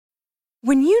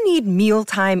When you need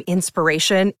mealtime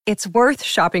inspiration, it's worth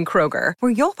shopping Kroger,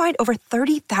 where you'll find over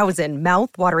 30,000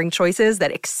 mouth-watering choices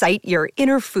that excite your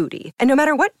inner foodie. And no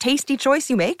matter what tasty choice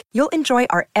you make, you'll enjoy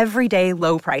our everyday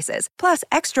low prices, plus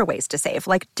extra ways to save,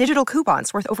 like digital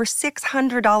coupons worth over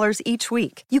 $600 each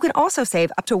week. You can also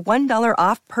save up to $1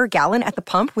 off per gallon at the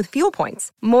pump with fuel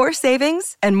points. More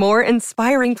savings and more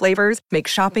inspiring flavors make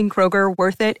shopping Kroger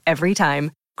worth it every time.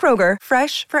 Kroger,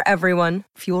 fresh for everyone.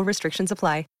 Fuel restrictions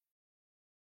apply.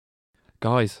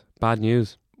 Guys, bad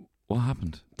news. What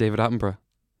happened? David Attenborough.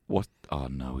 What? Oh,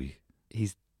 no.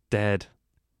 He's dead.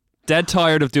 Dead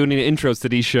tired of doing the intros to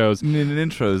these shows.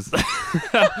 Intros. I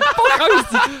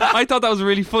thought that was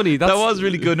really funny. That was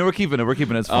really good. No, we're keeping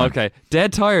it. It's fun. Okay.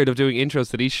 Dead tired of doing intros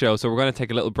to these shows, so we're going to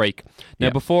take a little break. Now,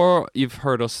 before you've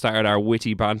heard us start our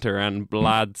witty banter and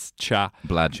bladder chat.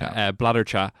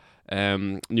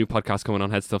 New podcast coming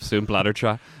on Head Stuff soon, Bladder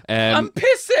Chat. I'm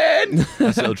pissing!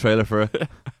 That's a little trailer for it.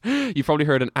 You've probably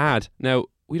heard an ad. Now,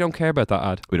 we don't care about that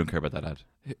ad. We don't care about that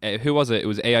ad. Who was it? It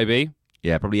was AIB?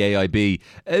 Yeah, probably AIB.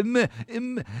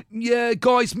 Yeah,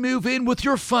 guys, move in with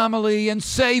your family and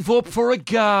save up for a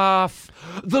gaff.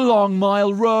 The Long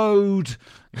Mile Road.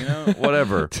 You know,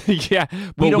 whatever. Yeah.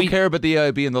 We don't care about the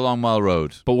AIB and the Long Mile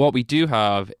Road. But what we do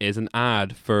have is an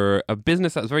ad for a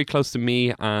business that's very close to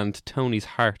me and Tony's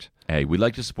heart. Hey, we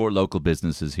like to support local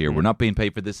businesses here. We're not being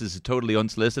paid for this. This is totally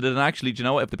unsolicited. And actually, do you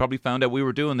know what? If they probably found out we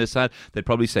were doing this ad, they'd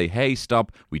probably say, hey,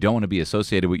 stop. We don't want to be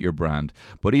associated with your brand.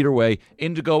 But either way,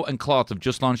 Indigo and Cloth have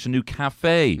just launched a new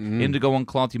cafe. Indigo and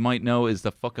Cloth, you might know, is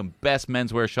the fucking best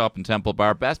menswear shop in Temple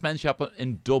Bar, best men's shop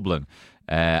in Dublin.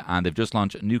 And they've just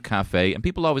launched a new cafe. And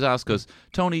people always ask us,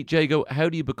 Tony, Jago, how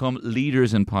do you become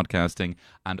leaders in podcasting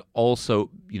and also,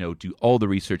 you know, do all the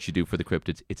research you do for the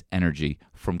cryptids? It's energy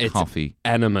from coffee.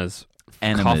 Enemas.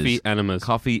 Coffee enemas.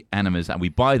 Coffee enemas. And we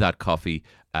buy that coffee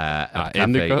at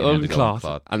in the the cafe.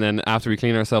 cloth. And then after we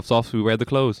clean ourselves off, we wear the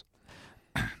clothes.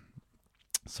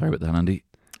 Sorry about that, Andy.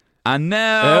 And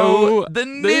now, the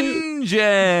Ninja.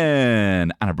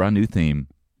 And a brand new theme.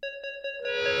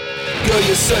 Girl,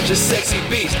 you're such a sexy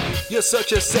beast. You're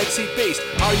such a sexy beast.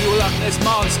 Are you a Loch Ness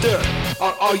monster?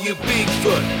 Or are you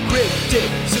Bigfoot? Cryptid,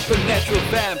 supernatural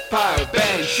vampire,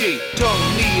 banshee,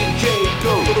 Tony and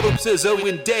Jago, Scissor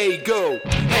and Dago.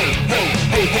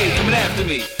 Hey, coming after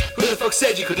me. Who the fuck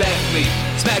said you could laugh at me?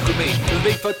 Smack with me. With a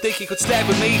Bigfoot think you could stab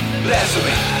with me?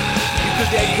 Blasphemy. You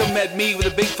could dare come at me with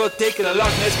a Bigfoot dick and a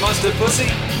Loch Ness monster pussy?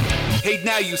 Hey,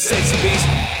 now you sexy beast.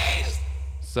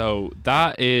 So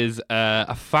that is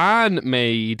a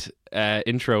fan-made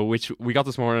intro, which we got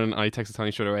this morning. I texted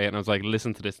Tony straight away, and I was like,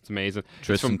 listen to this, it's amazing.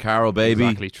 Tristan Carroll, baby.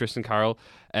 Exactly, Tristan Carroll.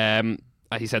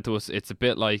 He said to us, it's a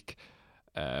bit like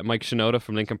Mike Shinoda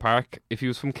from Linkin Park if he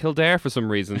was from Kildare for some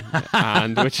reason,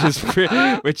 and which is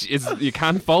you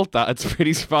can't fault that. It's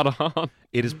pretty spot on.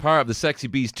 It is part of the Sexy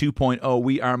Beast 2.0.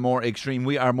 We are more extreme.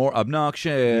 We are more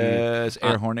obnoxious.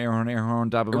 Air horn,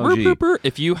 dab emoji.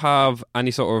 If you have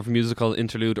any sort of musical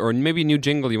interlude or maybe a new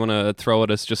jingle you want to throw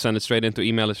at us, just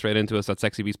email it straight into us at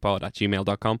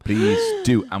sexybeastpod@gmail.com. Please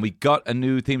do. And we got a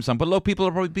new theme song. But look, people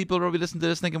are probably listening to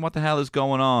this thinking, what the hell is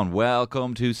going on?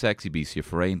 Welcome to Sexy Beast, your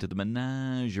foray into the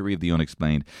menagerie of the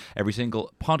unexplained. Every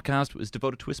single podcast is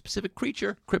devoted to a specific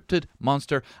creature, cryptid,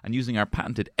 monster, and using our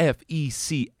patented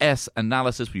FECS analysis,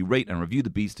 we rate and review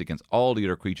the beast against all the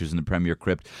other creatures in the Premier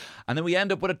Crypt, and then we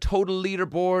end up with a total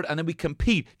leaderboard, and then we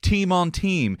compete team on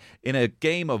team in a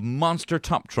game of monster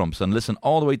top trumps. And listen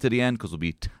all the way to the end, because we'll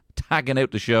be tagging out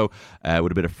the show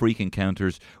with a bit of freak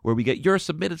encounters where we get your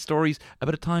submitted stories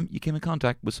about a time you came in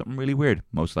contact with something really weird,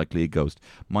 most likely a ghost.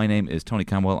 My name is Tony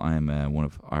Camwell. I am one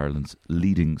of Ireland's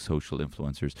leading social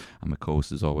influencers, and my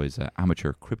co-host is always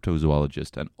amateur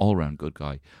cryptozoologist and all-round good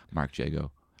guy, Mark Jago.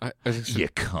 You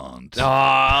can't.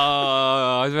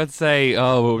 I was about to say,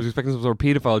 I was expecting some sort of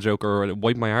paedophile joke or a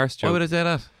wipe my arse joke. Why would I say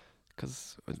that?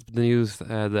 Because the news,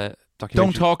 the documentary.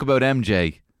 Don't talk about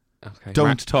MJ. Okay.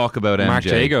 Don't talk about MJ. Mark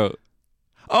Jago.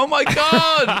 Oh my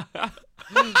God!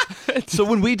 So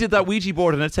when we did that Ouija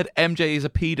board and it said MJ is a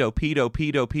pedo,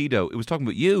 it was talking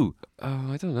about you.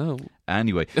 Oh, I don't know.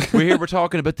 Anyway, we're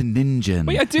talking about the ninja.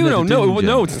 Wait, I do know.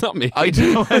 No, it's not me. I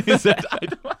do know.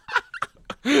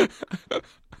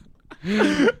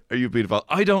 Are you pedophile?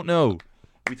 I don't know.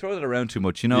 We throw that around too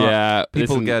much, you know. Yeah,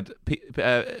 people get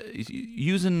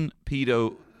using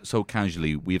pedo so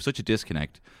casually. We have such a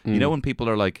disconnect. You know when people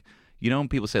are like, you know when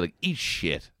people say like eat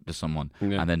shit to someone,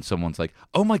 and then someone's like,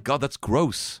 oh my God, that's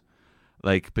gross.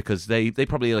 Like, because they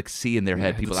probably like see in their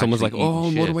head people. Someone's like, oh,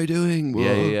 shit. what am I doing?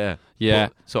 Whoa. Yeah.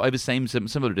 But, so I have the same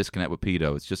similar disconnect with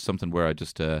pedo. It's just something where I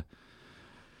just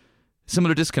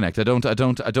Similar disconnect. I don't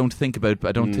think about it.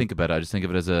 I just think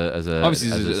of it as a Obviously,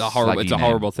 as it's a slaggy name.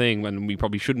 horrible thing, and we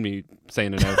probably shouldn't be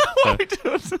saying it now.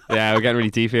 So, yeah, we're getting really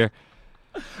deep here.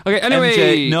 Okay,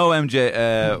 anyway,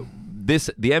 MJ.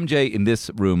 The MJ in this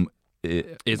room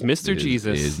is Mr.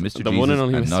 Jesus, is Mr. the Jesus, one and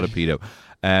only and Mr. not a pedo.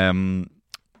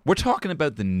 We're talking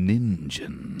about the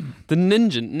Ninja. The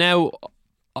Ninja. Now,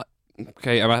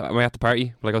 okay, am I at the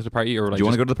party? Will I go to the party, or Do you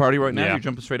want to go to the party right now? Yeah. You're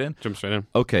jumping straight in. jump straight in?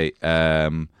 Okay.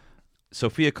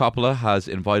 Sofia Coppola has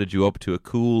invited you up to a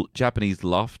cool Japanese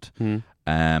loft.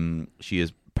 She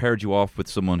has paired you off with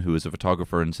someone who is a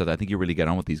photographer and said, I think you really get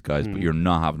on with these guys, but you're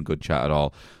not having a good chat at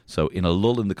all. So in a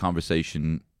lull in the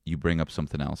conversation, you bring up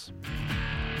something else.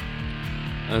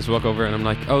 I just walk over and I'm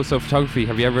like, oh, so photography,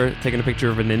 have you ever taken a picture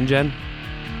of a ninja?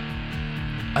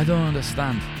 I don't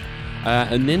understand.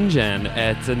 A ninjan.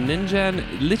 It's a ninjan.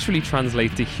 Literally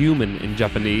translates to human in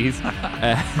Japanese.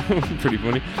 Pretty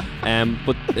funny.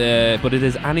 But it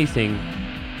is anything.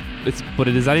 But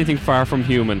it is anything far from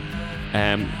human.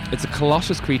 It's a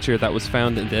colossus creature that was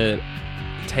found in the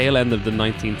tail end of the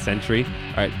 19th century,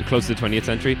 or close to the 20th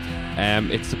century.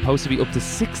 It's supposed to be up to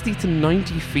 60 to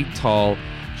 90 feet tall.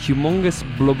 Humongous,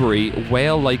 blubbery,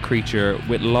 whale-like creature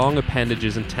with long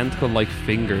appendages and tentacle-like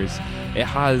fingers. It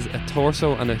has a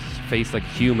torso and a face like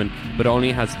human, but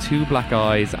only has 2 black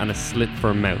eyes and a slit for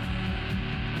a mouth.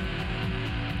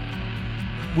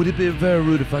 Would it be very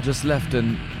rude if I just left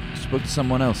and spoke to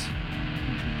someone else?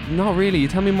 Not really. You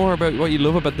tell me more about what you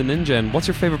love about the ninja. What's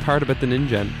your favourite part about the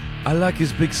ninja? I like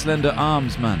his big slender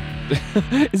arms, man.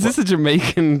 Is this a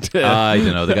Jamaican? I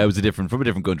don't know. The guy was from a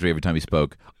different country every time he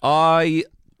spoke. I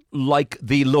like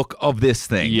the look of this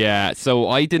thing. Yeah, so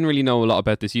I didn't really know a lot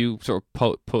about this. You sort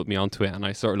of put me onto it, and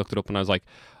I sort of looked it up, and I was like,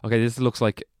 okay, this looks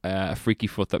like a freaky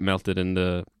foot that melted in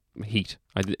the heat.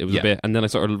 It was a bit, and then I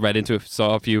sort of read into it,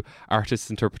 saw a few artists'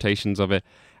 interpretations of it,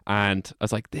 and I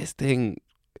was like, this thing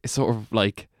is sort of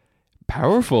like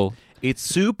powerful. It's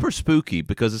super spooky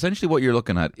because essentially what you're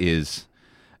looking at is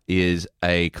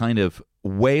a kind of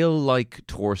whale-like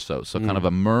torso, so kind of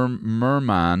a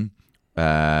merman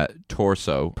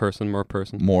torso. More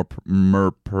person.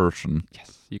 Mer person.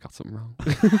 Yes, you got something wrong.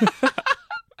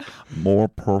 More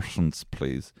persons,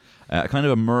 please. Kind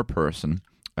of a mer person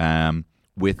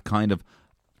with kind of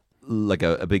like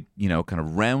a big, kind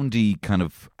of roundy kind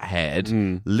of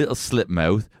head, little slit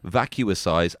mouth, vacuous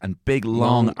eyes, and big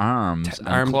long arms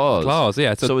and claws. Claws,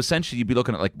 yeah. So essentially you'd be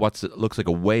looking at like looks like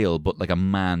a whale, but like a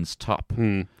man's top.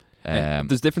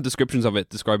 There's different descriptions of it,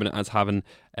 describing it as having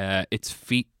its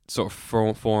feet sort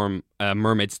of form a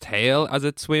mermaid's tail as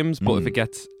it swims, but if it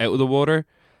gets out of the water,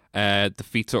 the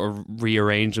feet sort of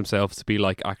rearrange themselves to be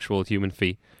like actual human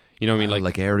feet. You know what I mean?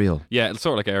 Like Ariel. Yeah, it's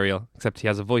sort of like Ariel, except he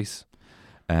has a voice.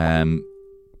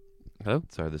 Hello?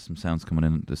 Sorry, there's some sounds coming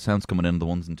in. There's sounds coming in, the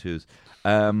ones and twos.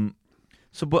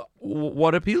 But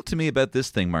what appealed to me about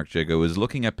this thing, Mark Jago, is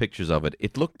looking at pictures of it.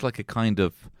 It looked like a kind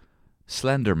of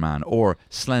Slender Man or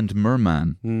Slendmer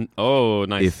Man. Oh,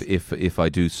 nice. If I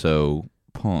do so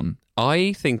pun.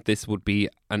 I think this would be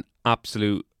an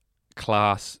absolute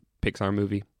class Pixar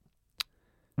movie.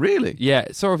 Really?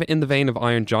 Yeah, sort of in the vein of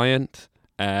Iron Giant.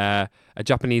 A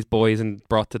Japanese boy is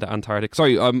brought to the Antarctic.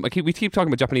 Sorry, we keep talking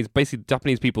about Japanese. Basically,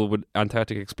 Japanese people with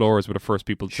Antarctic explorers were the first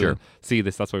people to see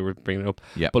this. That's why we're bringing it up.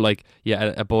 Yeah. But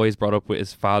a boy is brought up with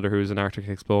his father, who's an Arctic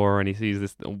explorer, and he sees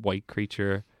this white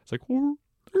creature. It's like,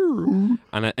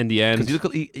 and in the end,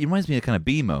 he reminds me of kind of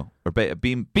BMO or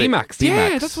Baymax.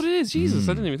 Yeah, that's what it is. Jesus,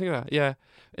 I didn't even think of that. Yeah.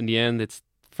 In the end, it's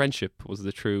friendship was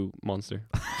the true monster.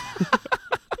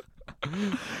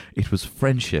 It was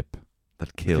friendship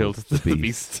that killed the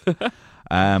beast.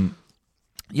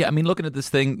 Yeah, I mean, looking at this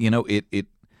thing, I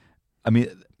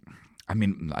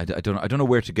don't know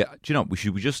where to get. Do you know?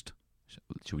 Should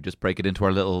we just break it into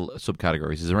our little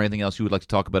subcategories? Is there anything else you would like to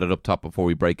talk about it up top before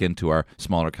we break into our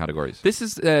smaller categories? This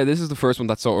is the first one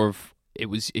that sort of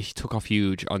it took off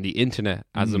huge on the internet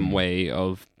as a way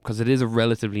of, because it is a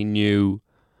relatively new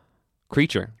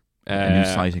creature. A new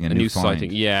sighting, a new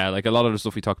sighting. Yeah, like a lot of the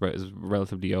stuff we talk about is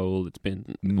relatively old. It's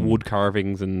been wood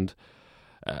carvings and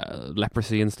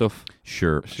leprosy and stuff.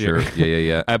 Sure.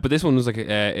 Yeah. But this one was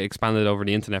expanded over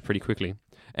the internet pretty quickly.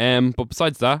 But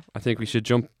besides that, I think we should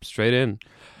jump straight in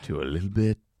to a little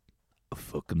bit of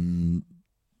fucking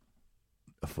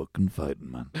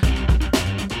fighting, man.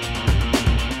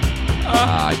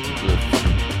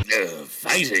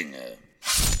 Fighting.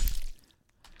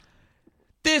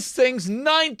 This thing's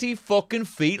 90 fucking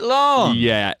feet long.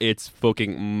 Yeah, it's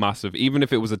fucking massive. Even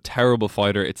if it was a terrible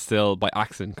fighter, it still, by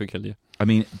accident, could kill you. I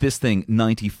mean, this thing,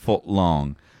 90 foot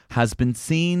long, has been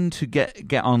seen to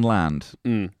get on land,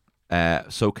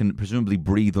 so can presumably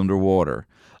breathe underwater.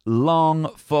 long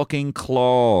fucking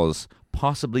claws,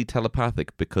 possibly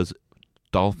telepathic because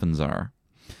dolphins are.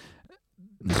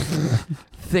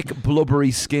 Thick,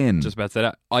 blubbery skin. Just about to say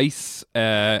that.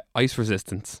 Ice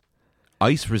resistance.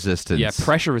 Ice resistance. Yeah,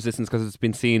 pressure resistance because it's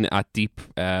been seen at deep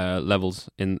levels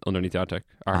underneath the Arctic.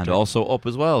 And also up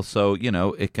as well. So,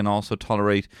 it can also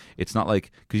tolerate... It's not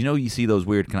like... Because, you see those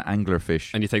weird kind of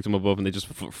anglerfish. And you take them above and they just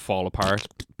fall apart.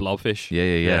 Blobfish.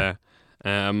 Yeah.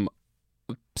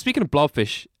 Speaking of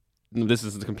blobfish, this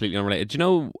is completely unrelated. Do you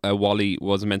know Wall-E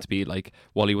was meant to be like...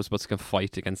 Wall-E was supposed to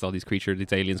fight against all these creatures,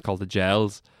 these aliens called the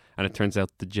Gels. And it turns out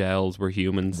the Gels were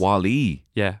humans. Wall-E.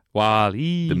 Yeah,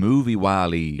 Wall-E. The movie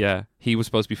Wall-E. Yeah, he was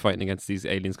supposed to be fighting against these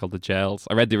aliens called the Gels.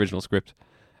 I read the original script.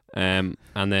 And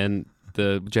then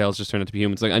the Gels just turned out to be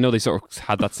humans. Like, I know they sort of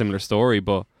had that similar story,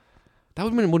 but that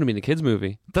wouldn't have been a kids'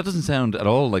 movie. That doesn't sound at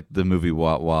all like the movie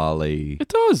Wall-E. It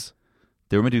does.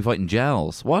 They were meant to be fighting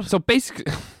gels. What? So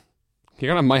basically,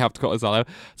 might have to cut this all out.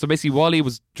 So basically, Wall-E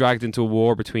was dragged into a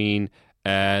war between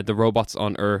the robots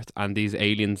on Earth and these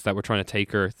aliens that were trying to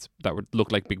take Earth that would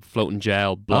look like big floating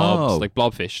gel blobs, like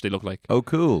blobfish. They look like. Oh,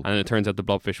 cool. And it turns out the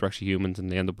blobfish were actually humans,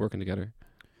 and they end up working together.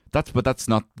 But that's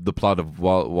not the plot of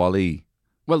Wall-E.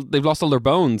 Well, they've lost all their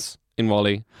bones in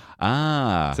Wall-E.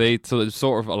 Ah. So it's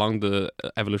sort of along the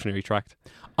evolutionary tract.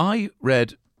 I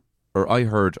heard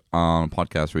on a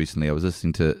podcast recently, I was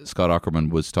listening to Scott Aukerman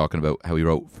was talking about how he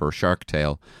wrote for Shark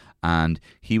Tale, and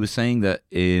he was saying that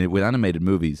with animated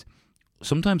movies,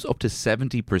 sometimes up to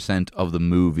 70% of the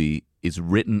movie is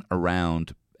written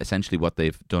around essentially what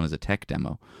they've done as a tech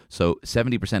demo. So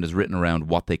 70% is written around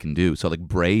what they can do. So like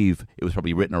Brave, it was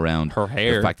probably written around her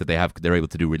hair, the fact that they're able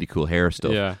to do really cool hair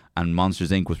stuff. Yeah. And Monsters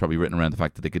Inc. was probably written around the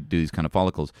fact that they could do these kind of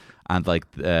follicles. And like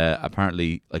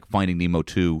apparently like Finding Nemo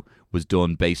 2 was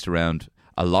done based around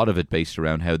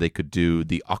how they could do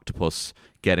the octopus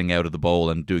getting out of the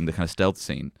bowl and doing the kind of stealth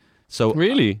scene. So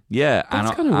really, yeah,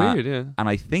 that's kind of weird. Yeah, and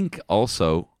I think I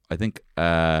saw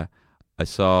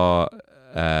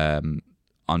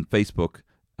on Facebook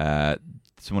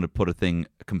someone had put a thing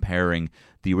comparing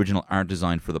the original art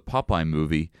design for the Popeye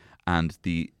movie and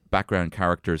the background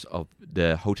characters of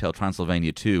the Hotel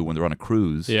Transylvania 2 when they're on a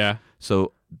cruise. Yeah.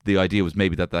 So the idea was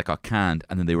maybe that got canned,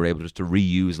 and then they were able just to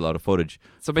reuse a lot of footage.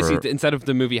 So basically, instead of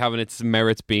the movie having its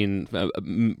merits being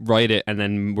write it and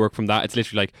then work from that, it's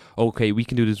literally like, okay, we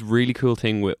can do this really cool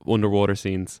thing with underwater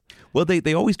scenes. Well,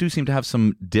 they always do seem to have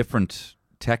some different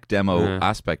tech demo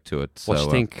aspect to it. What do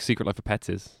you think Secret Life of Pets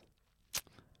is?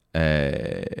 Because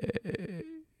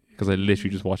I literally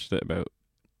just watched it about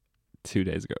 2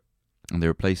 days ago. And they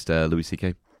replaced Louis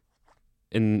C.K.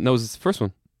 No, it was the first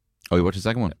one. Oh, you watched the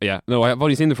second one? Yeah. No, I've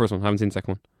only seen the first one. I haven't seen the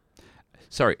second one.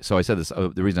 Sorry. So I said this.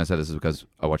 The reason I said this is because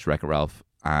I watched Wreck-It Ralph,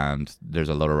 and there's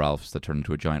a lot of Ralphs that turn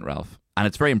into a giant Ralph. And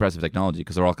it's very impressive technology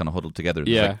because they're all kind of huddled together.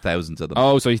 There's like thousands of them.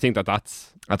 Oh, so you think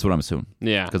that's... That's what I'm assuming.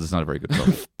 Yeah. Because it's not a very good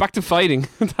film. Back to fighting.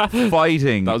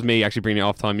 Fighting. That was me actually bringing it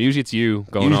off time. Usually it's you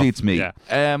going Usually off. it's me.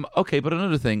 Yeah. Okay, but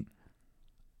another thing.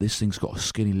 This thing's got a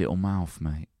skinny little mouth,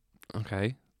 mate.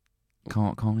 Okay.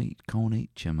 Can't eat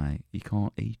you, mate. He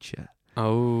can't eat you.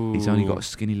 Oh. He's only got a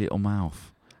skinny little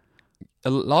mouth. A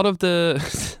lot of the...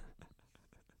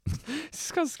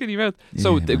 He's got a skinny mouth.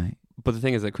 So, mate. But the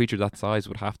thing is, a creature that size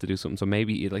would have to do something. So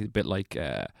maybe like a bit like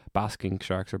basking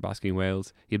sharks or basking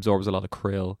whales. He absorbs a lot of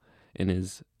krill in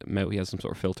his mouth. He has some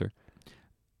sort of filter.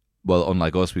 Well,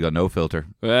 unlike us, we got no filter.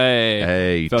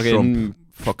 Hey, Trump,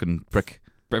 fucking prick.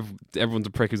 Everyone's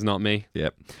a prick who's not me.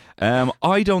 Yep.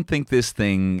 I don't think this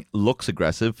thing looks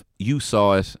aggressive. You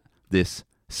saw it, this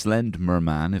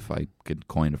Slendmerman, if I could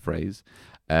coin a phrase.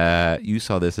 You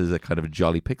saw this as a kind of a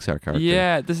jolly Pixar character.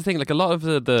 Yeah, this is the thing. Like a lot of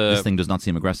the this thing does not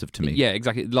seem aggressive to me. Yeah,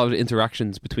 exactly. A lot of the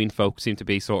interactions between folk seem to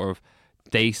be sort of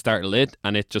they startle it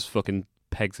and it just fucking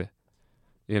pegs it.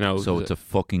 You know. So it's a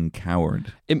fucking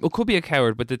coward. It could be a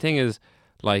coward, but the thing is,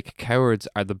 like, cowards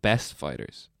are the best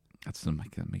fighters. That doesn't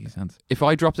make any sense. If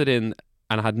I dropped it in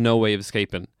and I had no way of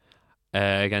escaping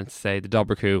against, say, the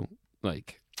Dobberku,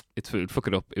 like, it would fuck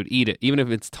it up. It would eat it, even if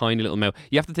it's tiny little mouth.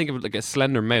 You have to think of it like a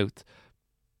slender mouth.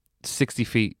 60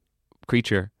 feet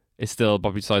creature is still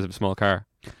probably the size of a small car.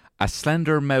 A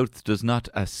slender mouth does not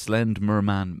a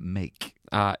Slendmerman make.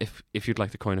 If you'd like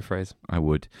to coin a phrase. I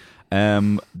would.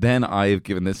 Then I've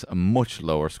given this a much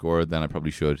lower score than I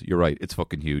probably should. You're right, it's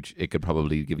fucking huge. It could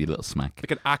probably give you a little smack. It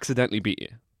could accidentally beat you.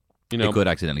 You know, it could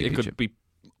accidentally beat you. It could be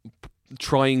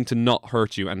trying to not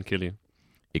hurt you and kill you.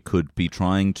 It could be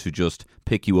trying to just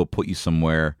pick you up, put you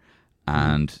somewhere,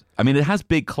 and I mean, it has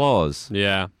big claws.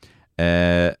 Yeah.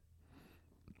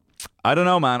 I don't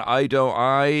know, man. I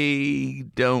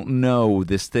don't know.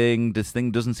 This thing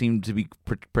doesn't seem to be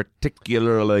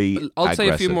particularly I'll say a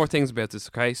few aggressive. more things about this,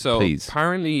 okay? So Please.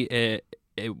 apparently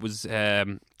it was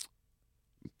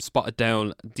spotted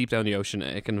deep down the ocean.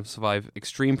 It can survive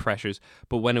extreme pressures,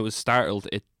 but when it was startled,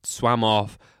 it swam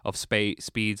off of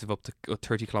speeds of up to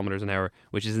 30 kilometers an hour,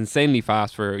 which is insanely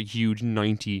fast for a huge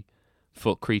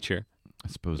 90-foot creature. I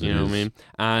suppose You know what I mean?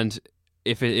 And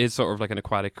if it is sort of like an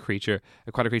aquatic creatures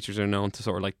are known to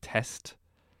sort of like test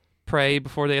prey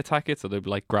before they attack it. So they'd be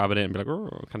like grabbing it and be like,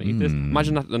 oh, can I eat this?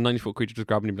 Imagine that the 90-foot creature just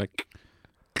grabbing it and be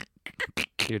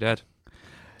like, you're dead.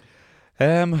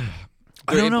 I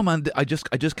don't know, man. I just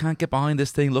can't get behind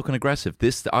this thing looking aggressive.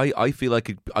 I feel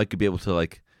like I could be able to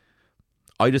like.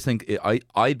 I just think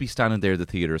I'd be standing there at the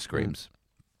theater of screams,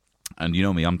 and you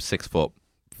know me, I'm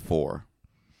 6'4".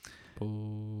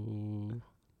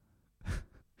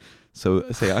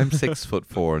 So say I'm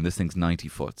 6'4" and this thing's 90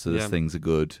 foot. So this Yeah. thing's a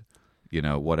good,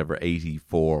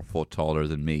 84 foot taller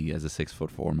than me as a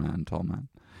 6'4" tall man.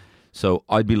 So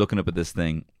I'd be looking up at this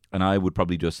thing, and I would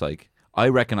probably just like. I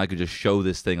reckon I could just show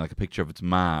this thing like a picture of its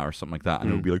ma or something like that,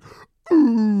 and it would be like,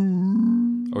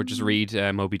 Or just read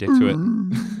Moby Dick to it.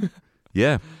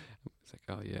 yeah. It's like,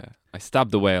 oh yeah, I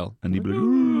stabbed the whale. And he'd be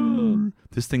like,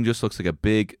 this thing just looks like a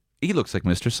big. He looks like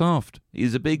Mr. Soft.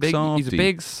 He's a big softy. He's a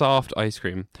big soft ice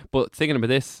cream. But thinking about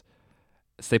this,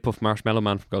 Stay Puft Marshmallow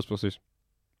Man from Ghostbusters.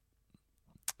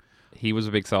 He was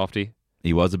a big softy,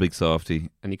 He was a big softy.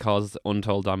 and he caused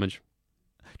untold damage.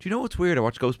 Do you know what's weird? I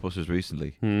watched Ghostbusters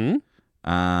recently,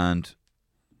 And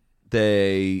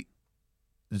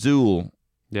Zool.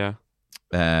 yeah,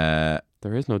 There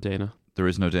there is no Dana.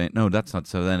 is no day. No, that's not.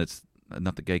 So then it's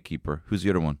not the gatekeeper. Who's the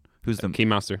other one? Who's the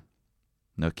Keymaster.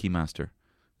 no Keymaster?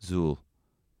 Zool.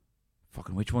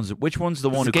 Fucking which one's the one who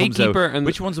It's comes out? Gatekeeper and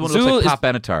Which one's the one Zool who looks is- like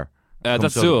Pat Benatar? That's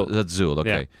Comes Zool. up- That's Zool.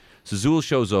 Okay. Yeah. So Zool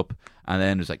shows up, and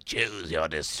then it's like, choose your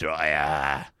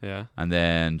destroyer. Yeah, And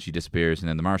then she disappears, and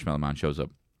then the Marshmallow Man shows up.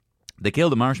 They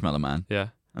kill the Marshmallow Man, yeah.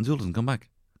 and Zool doesn't come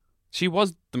back. Zool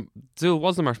was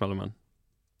the Marshmallow Man.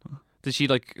 Did she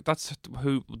like? That's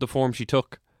who the form she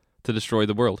took to destroy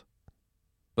the world.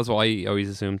 That's what I always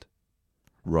assumed.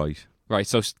 Right. Right.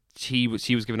 So she was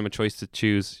given him a choice to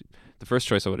choose. The first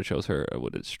choice I would have chose her. I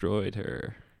would have destroyed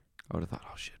her. I would have thought,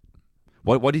 oh shit.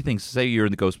 What do you think? Say you're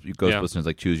in the Ghostbusters, and it's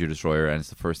like choose your destroyer, and it's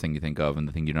the first thing you think of, and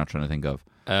the thing you're not trying to think of.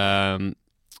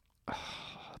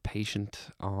 Patient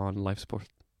on life support.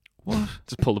 What?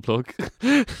 Just pull the plug.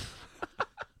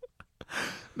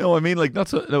 No, I mean like not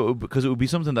so. No, because it would be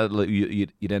something that like,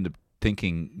 you'd end up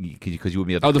thinking because you wouldn't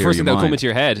be able to. Oh, the clear first your thing that'll come mind. into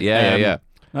your head. Yeah.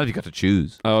 Not if you got to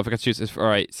choose. Oh, if I got to choose, all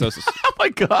right. So Oh my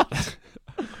god.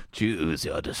 Choose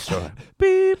your destroyer.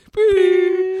 Beep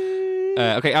beep.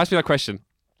 okay, ask me that question.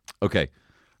 Okay.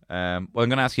 Well, I'm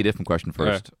going to ask you a different question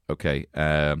first. Okay.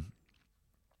 Are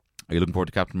you looking forward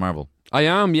to Captain Marvel? I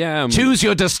am. Yeah. Choose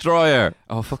your destroyer.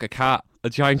 Oh fuck! A cat. A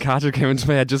giant cat just came into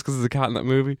my head just because there's a cat in that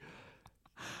movie.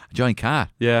 A giant cat.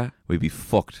 Yeah. We'd be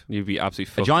fucked. You'd be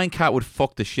absolutely A fucked. giant cat would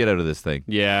fuck the shit out of this thing.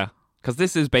 Yeah. Because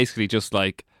this is basically just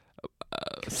like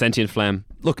sentient phlegm.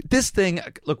 Look, this thing.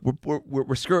 Look,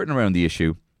 we're skirting around the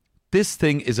issue. This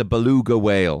thing is a beluga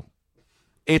whale.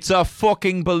 It's a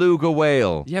fucking beluga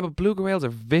whale. Yeah, but beluga whales are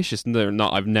vicious, and they're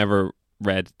not. I've never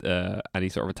read any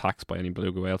sort of attacks by any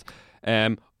beluga whales.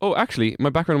 Oh, actually,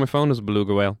 my background on my phone is a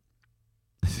beluga whale.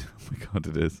 Oh my god,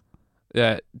 it is.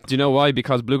 Do you know why?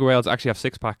 Because beluga whales actually have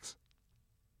 6-packs.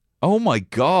 Oh my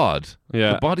god.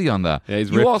 Yeah. The body on that. Yeah, he's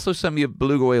you ripped. also sent me a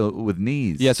beluga whale with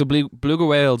knees. Yeah, so beluga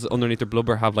whales underneath their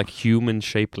blubber have like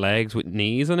human-shaped legs with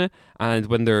knees in it, and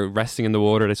when they're resting in the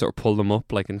water, they sort of pull them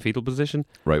up like in fetal position.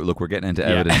 Right, look, we're getting into Yeah.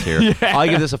 evidence here. Yeah. I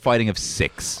give this a fighting of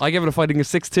 6. I give it a fighting of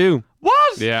 6-2.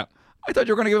 What? Yeah. I thought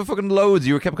you were going to give it fucking loads.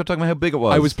 You kept talking about how big it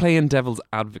was. I was playing devil's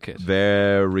advocate.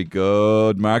 Very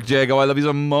good. Mark Jago, I love you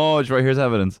so much. Right, here's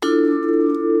evidence.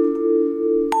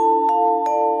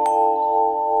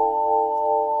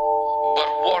 But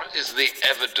what is the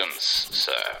evidence,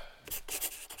 sir?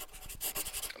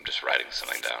 I'm just writing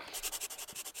something down.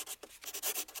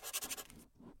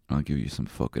 I'll give you some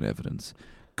fucking evidence.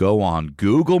 Go on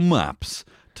Google Maps,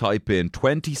 type in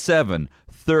 27,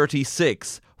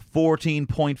 36,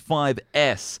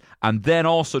 14.5S, and then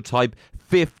also type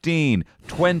 15,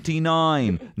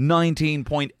 29,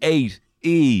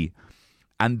 19.8E,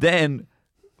 and then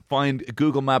find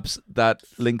Google Maps that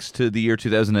links to the year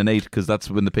 2008 because that's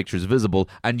when the picture is visible,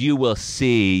 and you will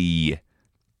see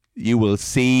the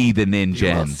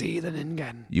Ningen. See the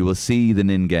Ningen. You will see the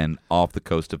Ningen off the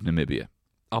coast of Namibia.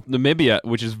 Of Namibia,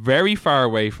 which is very far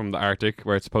away from the Arctic,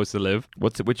 where it's supposed to live.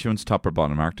 Which one's top or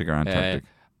bottom, Arctic or Antarctic?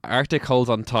 Arctic holds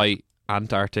on tight,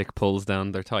 Antarctic pulls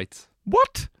down their tights.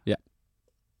 What? Yeah.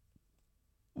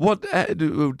 What? Say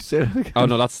that again. Oh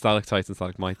no, that's stalactites and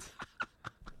stalagmites.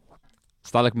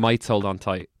 Stalagmites hold on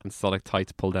tight, and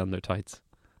stalactites pull down their tights.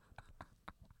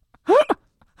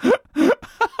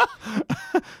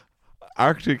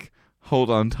 Arctic, hold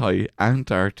on tight.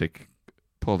 Antarctic,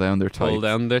 pull down their tights. Pull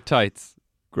down their tights.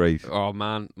 Great. Oh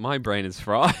man, my brain is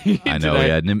fried. I know, today.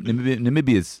 yeah.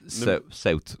 Namibia is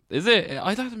south. Is it?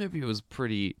 I thought Namibia was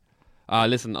pretty.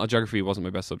 Listen, geography wasn't my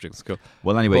best subject in school.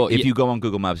 Well, anyway, But, if you go on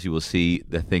Google Maps, you will see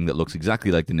the thing that looks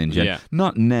exactly like the Ninja. Yeah.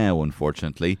 Not now,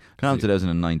 unfortunately. Not in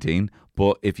 2019.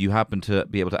 But if you happen to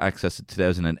be able to access the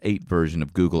 2008 version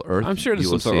of Google Earth, I'm sure there's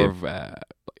you will some see sort it. of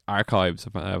archives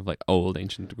of like old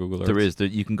ancient Google Earth. There is.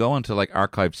 You can go onto like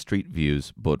archived street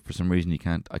views, but for some reason you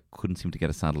can't. I couldn't seem to get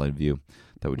a satellite view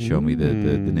that would show me the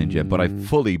Ninja. But I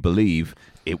fully believe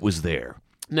it was there.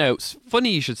 Now, it's funny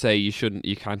you should say you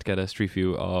can't get a street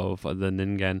view of the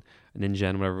Ningen,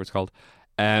 whatever it's called.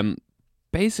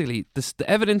 Basically, the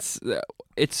evidence,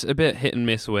 it's a bit hit and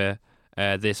miss with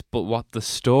this, but what the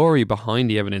story behind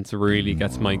the evidence really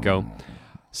gets my go.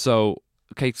 So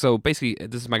basically,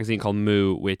 this is a magazine called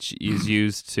Moo, which is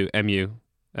used to MU,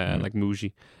 like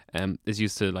Muji, is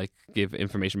used to like give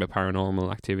information about paranormal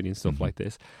activity and stuff like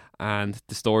this. And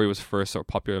the story was first sort of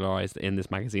popularized in this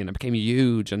magazine and became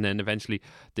huge. And then eventually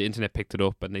the internet picked it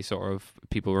up, and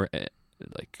people were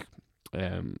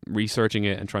researching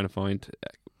it and trying to find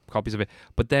copies of it.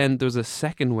 But then there was a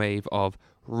second wave of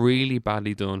really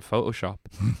badly done Photoshop,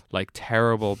 like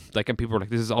terrible, like, and people were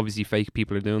like, "This is obviously fake.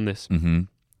 People are doing this." Mm-hmm.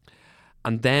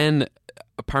 And then,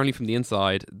 apparently from the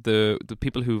inside, the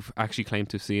people who've actually claimed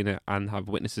to have seen it and have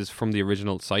witnesses from the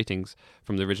original sightings,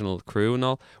 from the original crew and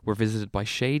all, were visited by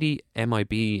shady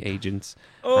MIB agents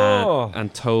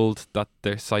and told that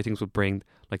their sightings would bring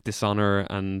like dishonor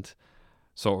and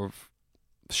sort of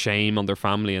shame on their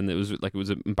family, and it was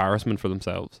an embarrassment for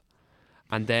themselves.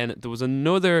 And then there was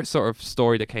another sort of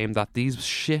story that came that these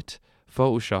shit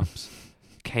Photoshops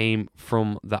came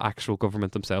from the actual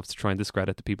government themselves to try and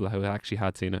discredit the people who actually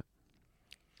had seen it.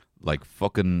 Like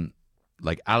fucking,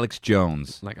 like Alex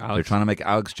Jones. Like They're Alex. trying to make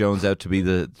Alex Jones out to be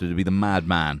the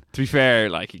madman. To be fair,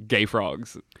 like gay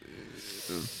frogs.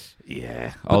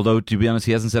 Yeah. Although, to be honest,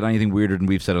 he hasn't said anything weirder than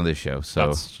we've said on this show.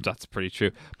 So, That's pretty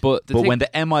true. But when the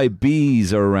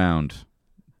MIBs are around,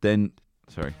 then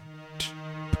sorry,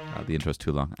 the intro's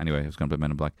too long. Anyway, I was going to play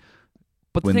Men in Black.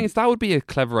 But the thing is, that would be a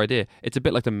clever idea. It's a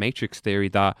bit like the Matrix theory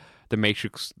that the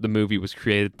Matrix, the movie, was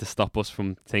created to stop us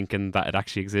from thinking that it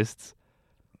actually exists.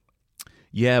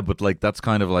 Yeah, but like that's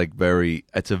kind of like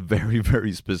it's a very,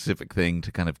 very specific thing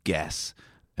to kind of guess.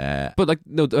 But like,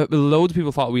 no, loads of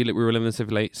people thought we were living in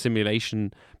a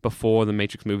simulation before the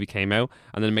Matrix movie came out,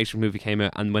 and then the Matrix movie came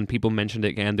out, and when people mentioned it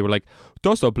again, they were like,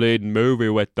 "That's a bleeding movie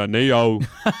with the Neo."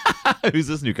 Who's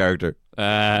this new character?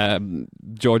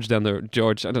 George, I don't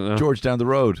know. George down the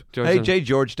road. George Hey, down-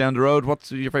 George down the road.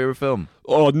 What's your favorite film?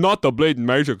 Oh, not the bleeding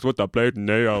Matrix with the bleeding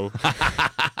Neo.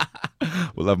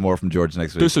 We'll have more from George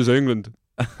next week. This is England.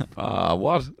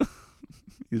 What?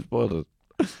 You spoiled it.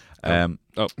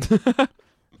 Oh.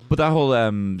 But that whole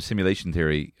simulation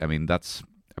theory, I mean, that's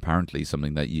apparently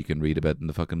something that you can read about in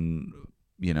the fucking,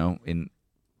 in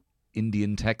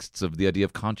Indian texts of the idea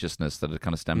of consciousness, that it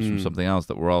kind of stems from something else,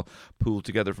 that we're all pooled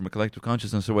together from a collective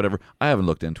consciousness or whatever. I haven't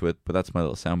looked into it, but that's my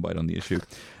little soundbite on the issue.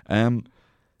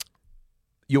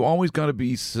 You always got to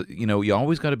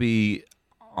be,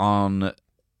 on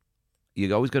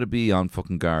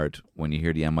fucking guard when you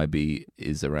hear the MIB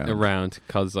is around.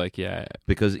 Because, like, yeah.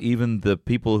 Because even the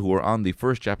people who were on the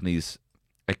first Japanese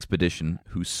expedition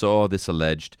who saw this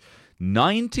alleged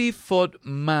 90-foot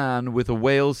man with a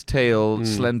whale's tail,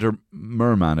 slender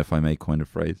merman, if I may coin a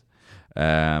phrase,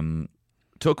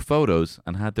 took photos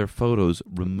and had their photos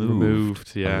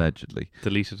removed yeah. allegedly.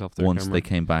 Deleted off their once camera. they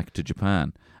came back to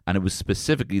Japan. And it was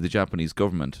specifically the Japanese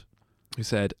government who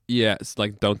said, yeah, it's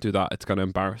like, don't do that, it's going to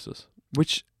embarrass us.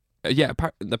 Which,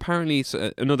 apparently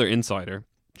another insider,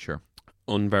 sure,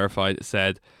 unverified,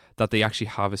 said that they actually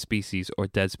have a species or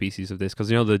dead species of this, because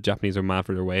the Japanese are mad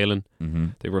for their whaling.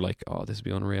 Mm-hmm. They were like, oh, this would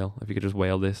be unreal if you could just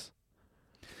whale this.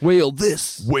 Whale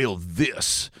this! Whale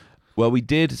this! Well, we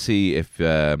did see, if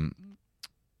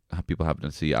people happen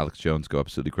to see Alex Jones go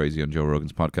absolutely crazy on Joe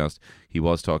Rogan's podcast, he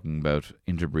was talking about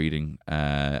interbreeding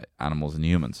animals and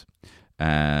humans.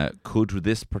 Could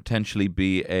this potentially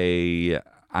be a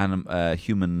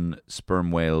human sperm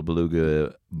whale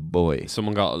beluga boy?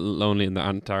 Someone got lonely in the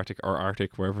Antarctic or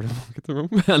Arctic, wherever the fuck it's from,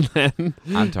 and then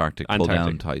Antarctic, pull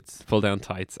down tights. Pull down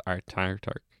tights,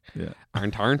 Antarctic. Yeah.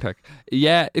 Antarctic.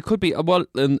 Yeah, it could be. Well,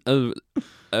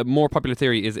 a more popular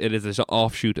theory is it is an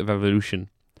offshoot of evolution.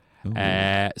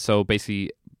 So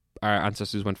basically, our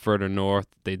ancestors went further north,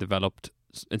 they developed,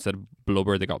 instead of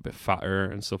blubber, they got a bit fatter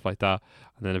and stuff like that.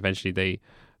 And then eventually they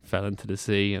fell into the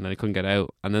sea and they couldn't get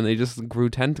out. And then they just grew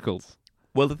tentacles.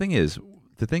 Well, the thing is,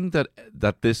 the thing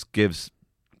that this gives,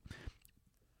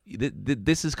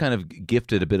 this is kind of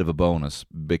gifted a bit of a bonus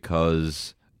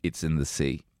because it's in the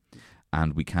sea.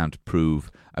 And we can't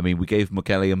prove. I mean, we gave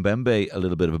Mukele Mbembe a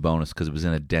little bit of a bonus because it was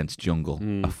in a dense jungle,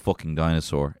 a fucking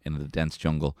dinosaur in a dense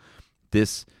jungle.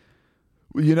 This,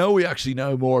 we actually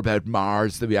know more about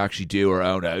Mars than we actually do our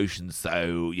own oceans.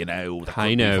 So, there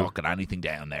could be fucking anything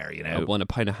down there. I want a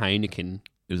pint of Heineken.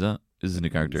 Who's that? This is a new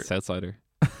character. Southsider.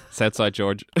 Southside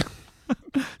George.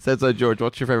 Southside George.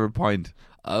 What's your favorite pint?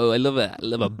 Oh, I love a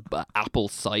apple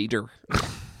cider.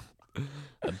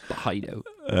 A hideout.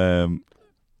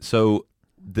 So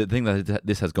the thing that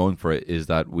this has going for it is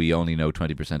that we only know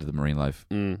 20% of the marine life.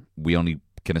 We only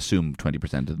can assume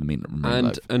 20% of the marine life.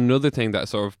 And another thing that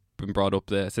sort of been brought up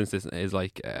there since this is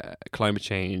like climate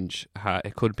change.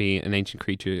 It could be an ancient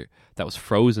creature that was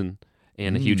frozen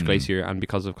in a huge glacier, and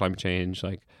because of climate change,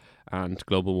 and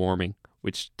global warming,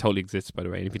 which totally exists, by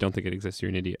the way. And if you don't think it exists, you're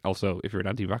an idiot. Also, if you're an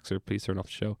anti-vaxxer, please turn off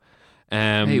the show.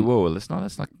 Hey, whoa! Let's not.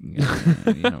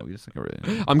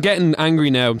 I'm getting angry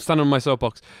now. I'm standing on my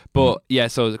soapbox. But yeah,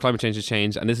 so the climate change has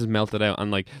changed, and this has melted out,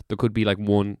 and there could be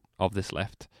one of this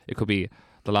left. It could be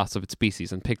the last of its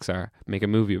species, and Pixar make a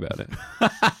movie about it.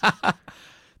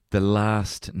 The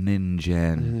last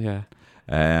Nin-Gen. Yeah.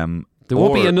 There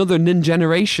won't be another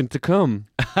Nin-Generation to come.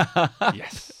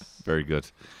 Yes. Very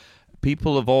good.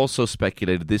 People have also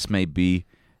speculated this may be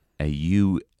a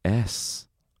USO.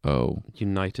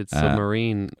 United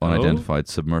Submarine. Unidentified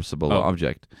submersible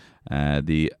object.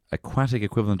 The aquatic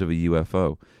equivalent of a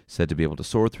UFO, said to be able to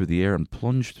soar through the air and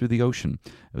plunge through the ocean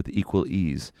with equal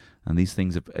ease. And these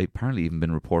things have apparently even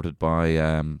been reported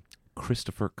by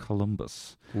Christopher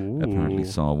Columbus. Ooh. Apparently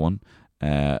saw one.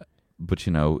 But,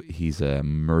 he's a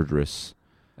murderous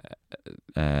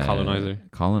colonizer.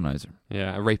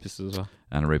 Yeah, a rapist as well.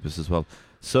 And a rapist as well.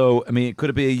 So, I mean, could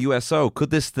it be a USO?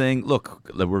 Could this thing...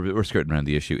 Look, we're skirting around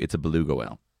the issue. It's a beluga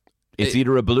whale. It's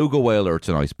either a beluga whale or it's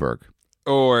an iceberg.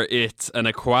 Or it's an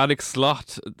aquatic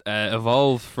sloth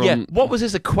evolved from... Yeah, what was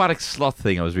this aquatic sloth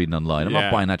thing I was reading online? I'm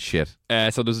not buying that shit.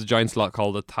 So there's a giant sloth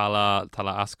called the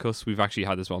Thalassacus. We've actually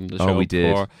had this one on the show we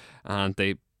before. Did.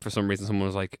 And for some reason, someone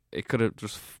was like, it could have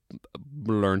just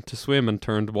learned to swim and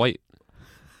turned white.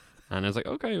 And I was like,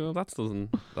 okay, well, that's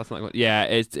not... Yeah,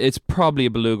 it's probably a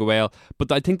beluga whale.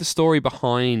 But I think the story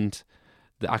behind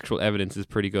the actual evidence is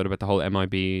pretty good about the whole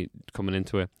MIB coming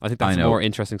into it. I think that's a more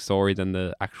interesting story than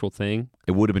the actual thing.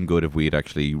 It would have been good if we had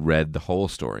actually read the whole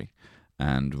story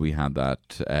and we had that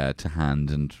to hand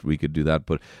and we could do that.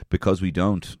 But because we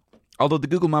don't... Although the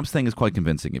Google Maps thing is quite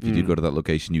convincing. If you do go to that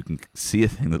location, you can see a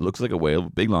thing that looks like a whale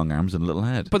with big long arms and a little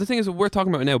head. But the thing is, we're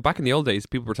talking about it now. Back in the old days,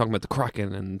 people were talking about the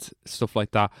Kraken and stuff like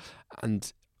that.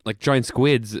 And giant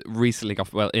squids recently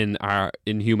got... Well, in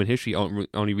human history,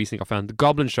 only recently got found. The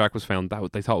goblin shark was found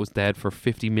that they thought was dead for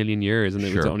 50 million years. And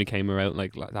it only came around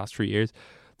last 3 years.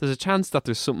 There's a chance that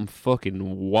there's something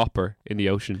fucking whopper in the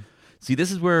ocean. See,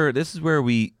 this is where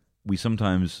we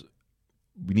sometimes...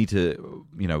 We need to,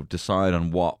 decide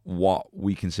on what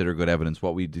we consider good evidence,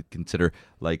 what we consider,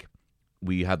 we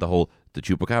had the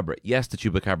chupacabra. Yes, the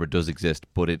chupacabra does exist,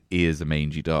 but it is a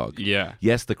mangy dog. Yeah.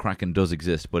 Yes, the kraken does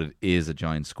exist, but it is a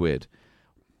giant squid.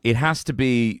 It has to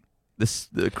be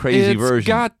the crazy version. It's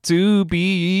got to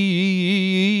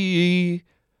be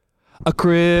a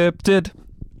cryptid.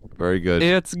 Very good.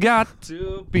 It's got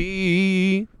to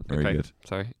be... Very good.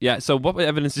 Sorry. Yeah, so what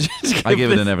evidence did you give I gave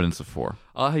it an evidence of 4.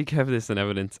 I gave this an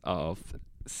evidence of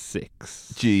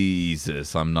 6.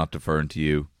 Jesus, I'm not deferring to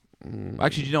you.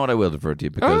 Actually, do you know what? I will defer to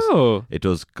you because it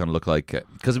does kind of look like...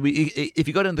 Because if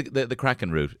you go down the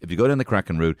Kraken route,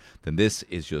 then this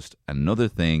is just another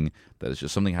thing that is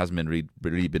just something hasn't been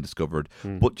really been discovered.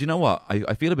 But do you know what?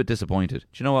 I feel a bit disappointed.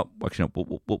 Do you know what? Actually,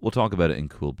 no, we'll talk about it in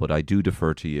cool, but I do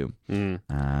defer to you. Do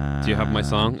you have my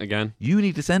song again? You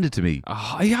need to send it to me.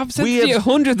 Oh, I have sent it to you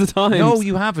hundreds of times. No,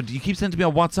 you haven't. You keep sending it to me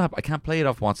on WhatsApp. I can't play it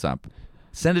off WhatsApp.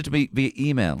 Send it to me via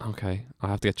email. Okay.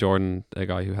 I'll have to get Jordan, a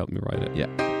guy who helped me write it. Yeah.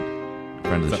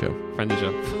 Friend of the show. Friend of the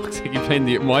show. Fuck's sake, you're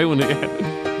playing my one again.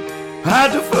 I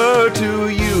defer to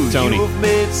you. Tony. You have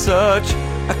made such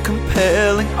a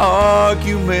compelling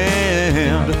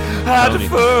argument. I Tony.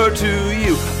 defer to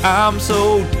you. I'm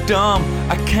so dumb,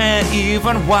 I can't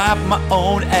even wipe my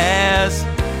own ass.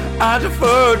 I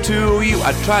defer to you.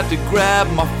 I tried to grab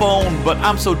my phone, but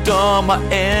I'm so dumb I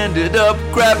ended up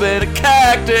grabbing a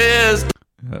cactus.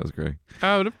 That was great.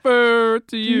 I defer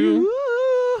to you.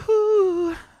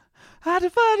 I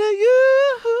defer to you.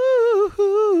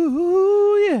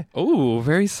 Yeah. Oh,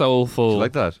 very soulful. Do you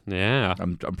like that? Yeah.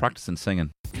 I'm practicing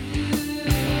singing.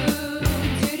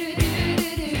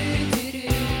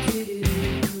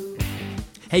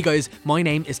 Hey guys, my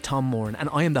name is Tom Moran and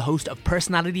I am the host of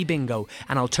Personality Bingo,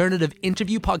 an alternative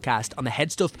interview podcast on the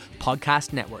Headstuff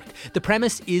Podcast Network. The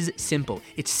premise is simple.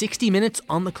 It's 60 minutes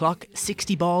on the clock,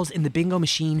 60 balls in the bingo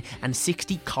machine and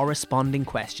 60 corresponding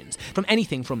questions. From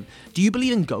anything from, do you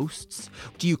believe in ghosts?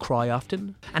 Do you cry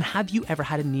often? And have you ever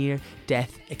had a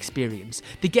near-death experience?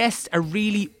 The guests are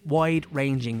really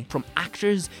wide-ranging, from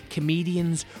actors,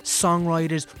 comedians,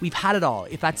 songwriters. We've had it all.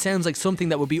 If that sounds like something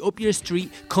that would be up your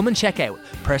street, come and check out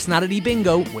Personality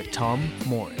Bingo with Tom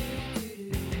Moran.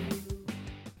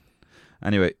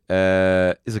 Anyway,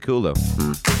 is it cool though?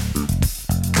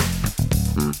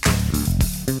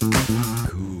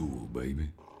 Cool,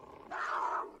 baby.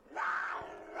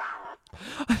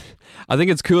 I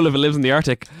think it's cool if it lives in the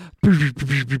Arctic.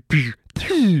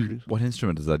 What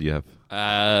instrument is that you have?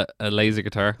 A laser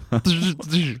guitar. Do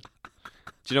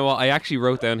you know what? I actually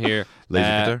wrote down here. Laser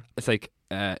guitar? It's like,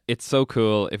 it's so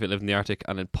cool if it lived in the Arctic,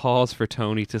 and then pause for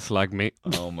Tony to slag me.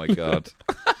 Oh my god.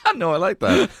 No, I like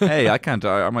that. Hey, I can't.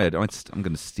 I'm going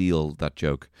to steal that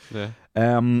joke. Yeah.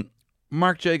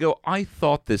 Mark Jago, I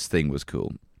thought this thing was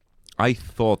cool.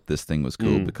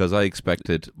 Because I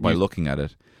expected, by looking at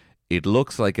it, it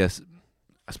looks like I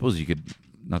suppose you could,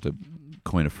 not to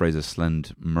coin a phrase, a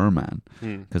slend merman,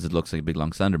 because it looks like a big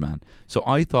long slender man. So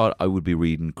I thought I would be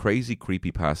reading crazy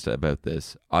creepy pasta about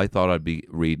this. I thought I'd be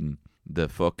reading the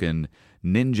fucking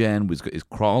ninja is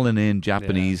crawling in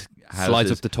Japanese houses,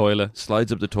 Slides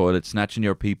up the toilet, snatching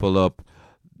your people up.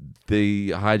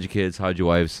 Hide your kids, hide your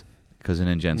wives, because a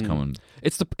ninja's coming.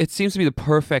 It seems to be the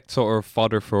perfect sort of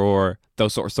fodder for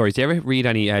those sort of stories. Do you ever read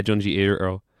any Junji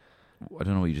Ito? I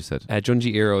don't know what you just said.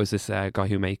 Junji Ito is this guy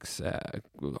who makes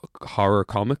horror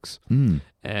comics,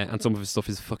 and some of his stuff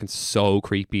is fucking so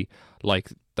creepy.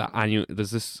 Like that annual,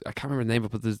 there's this, I can't remember the name of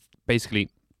it, but there's basically,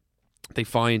 they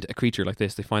find a creature like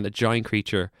this. They find a giant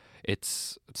creature.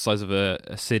 It's the size of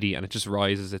a city, and it just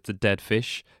rises. It's a dead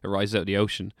fish. It rises out of the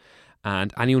ocean,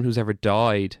 and anyone who's ever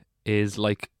died is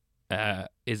like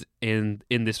is in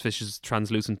this fish's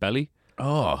translucent belly.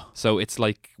 Oh. So it's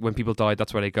like when people die,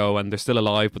 that's where they go, and they're still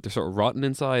alive, but they're sort of rotten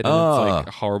inside. And it's like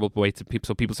a horrible way to people.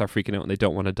 So people start freaking out and they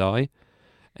don't want to die.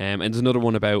 And there's another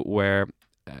one about where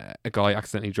a guy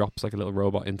accidentally drops like a little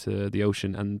robot into the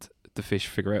ocean, and the fish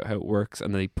figure out how it works,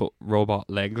 and they put robot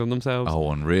legs on themselves. Oh,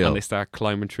 unreal. And they start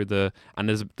climbing through and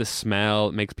there's the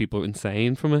smell makes people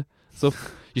insane from it. So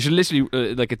you should literally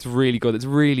like, it's really good. It's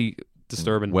really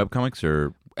disturbing. Webcomics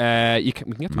or we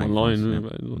can get them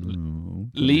online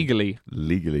legally.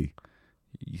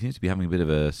 You seem to be having a bit of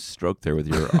a stroke there with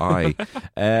your eye.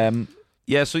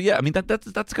 Yeah, so yeah, I mean that's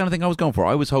the kind of thing I was going for.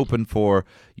 I was hoping for,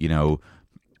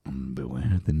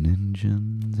 beware the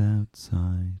ninja's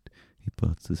outside. He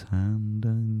puts his hand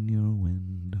on your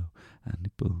window and he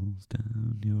pulls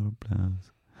down your blouse.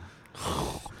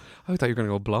 I thought you were going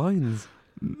to go blinds.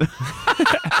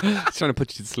 He's trying to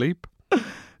put you to sleep.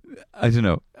 I don't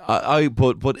know.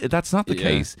 But that's not the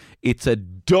case. It's a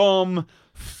dumb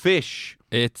fish.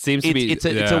 It seems to be. It's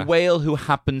a whale who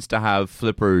happens to have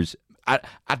flippers. At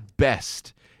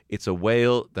best, it's a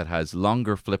whale that has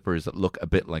longer flippers that look a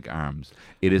bit like arms.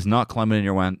 It is not climbing in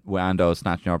your window,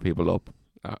 snatching your people up.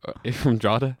 From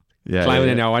Drogheda? Yeah. Climbing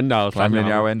in your window. Climbing in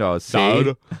your window.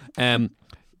 See?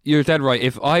 You're dead right.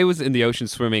 If I was in the ocean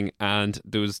swimming and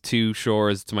there was two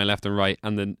shores to my left and right,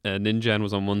 and the ninja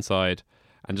was on one side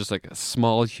and just like a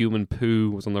small human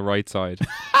poo was on the right side,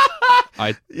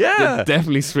 I'd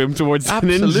definitely swim towards the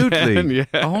ninja. Absolutely. Yeah.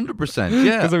 100%.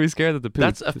 Yeah. Because I'd be scared of the poo.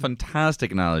 That's a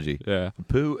fantastic analogy. Yeah. A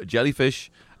poo, a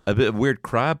jellyfish, a bit of weird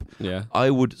crab. Yeah.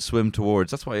 I would swim towards.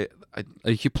 That's why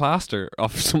you could plaster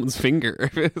off someone's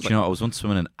finger. I was once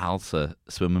swimming in Alsa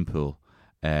swimming pool,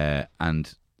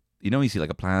 and you see like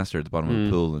a plaster at the bottom of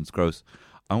the pool and it's gross.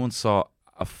 I once saw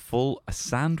a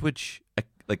sandwich,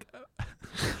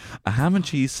 a ham and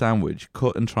cheese sandwich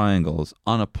cut in triangles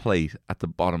on a plate at the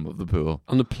bottom of the pool.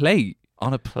 On the plate?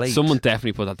 On a plate. Someone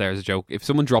definitely put that there as a joke. If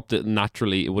someone dropped it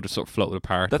naturally, it would have sort of floated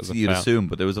apart. That's what you'd assume,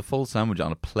 but there was a full sandwich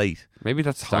on a plate. Maybe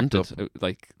that's stacked haunted. up.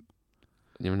 Like,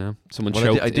 you never know. Someone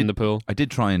choked in the pool. I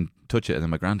did try and touch it, and then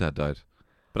my granddad died.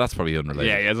 But that's probably unrelated.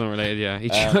 Yeah, it's unrelated. Yeah,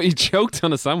 he choked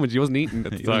on a sandwich. He wasn't eating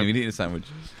at the He time. wasn't even eating a sandwich.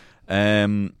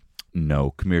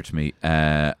 No, come here to me.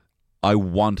 I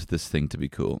want this thing to be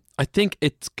cool. I think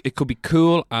it could be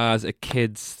cool as a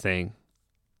kid's thing.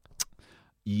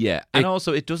 Yeah, and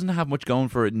also it doesn't have much going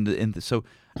for it so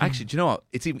Actually, do you know what?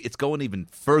 It's going even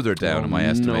further down in my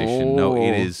estimation. No,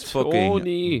 it is fucking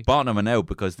Tony. bottoming out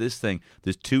because this thing.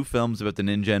 There's 2 films about the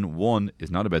Ningen. One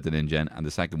is not about the Ningen, and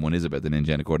the second one is about the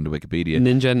Ningen, according to Wikipedia.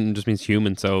 Ninja just means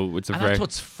human, so it's a And very.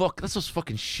 that's what's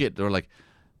fucking shit. They're like,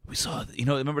 we saw,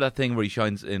 remember that thing where he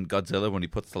shines in Godzilla when he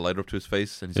puts the lighter up to his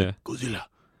face and he's like, Godzilla,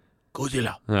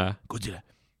 Godzilla, Yeah. Godzilla.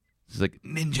 It's like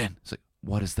Ningen. It's like,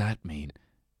 what does that mean?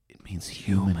 It means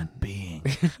human being.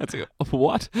 That's like,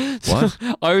 what? What?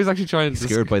 I was actually trying to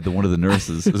Scared by one of the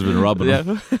nurses who's been robbing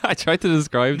him. Yeah, I tried to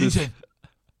describe this. Ningen.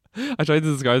 I tried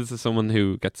to describe this to someone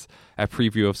who gets a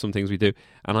preview of some things we do,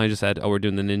 and I just said, "Oh, we're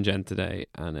doing the Ningen today,"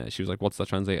 and she was like, "What's that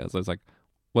translate as?" I was like,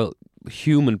 "Well,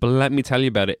 human, but let me tell you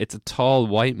about it. It's a tall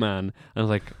white man," and I was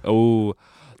like, "Oh,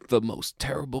 the most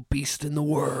terrible beast in the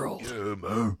world." Yeah,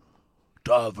 man.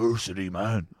 Diversity,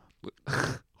 man.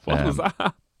 What was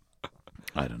that?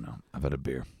 I don't know. I've had a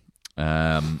beer.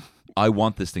 I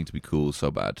want this thing to be cool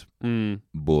so bad,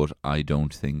 but I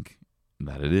don't think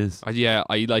that it is. Yeah,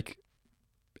 I like.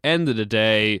 End of the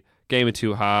day, game of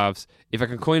two halves. If I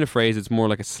can coin a phrase, it's more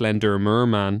like a slender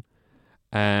merman,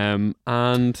 and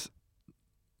it's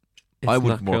I would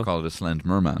not more cool. call it a Slend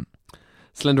Merman.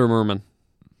 Slender Merman.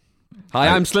 Hi,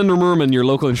 I'm Slender Merman, your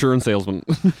local insurance salesman.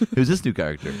 Who's this new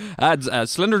character?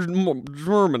 Slender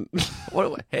Merman.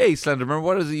 Hey, Slender Merman,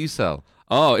 what is it you sell?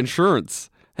 Oh, insurance.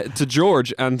 To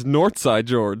George and Northside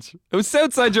George. It was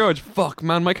Southside George. Fuck,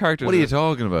 man, my character. What are you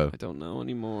talking about? I don't know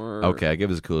anymore. Okay, I give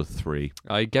this a cool 3.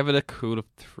 I give it a cool of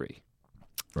 3.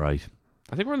 Right.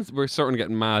 I think we're starting to get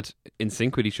mad in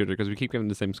sync with each other because we keep giving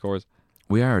the same scores.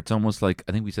 We are. It's almost like,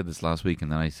 I think we said this last week,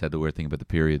 and then I said the weird thing about the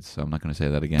periods, so I'm not going to say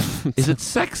that again. Is it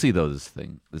sexy, though, this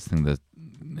thing? This thing that...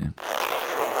 Yeah.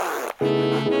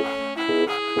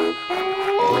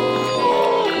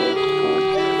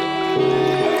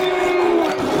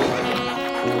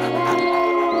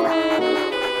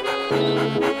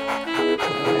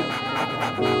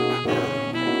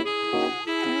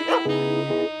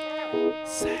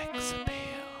 Sex appeal.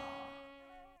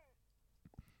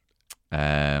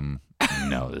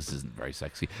 No, this isn't very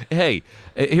sexy. Hey,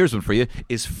 here's one for you.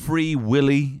 Is Free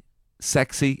Willy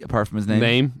sexy apart from his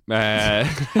name? I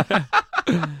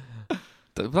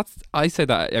say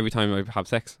that every time I have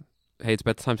sex. Hey, it's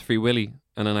about time to free Willy,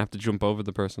 and then I have to jump over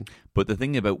the person. But the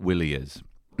thing about Willy is,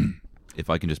 if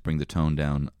I can just bring the tone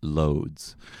down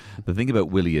loads, the thing about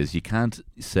Willy is you can't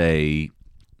say.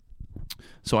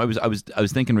 So I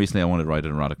was thinking recently I wanted to write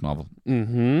an erotic novel,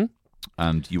 and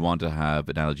you want to have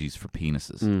analogies for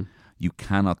penises. You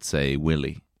cannot say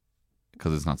Willy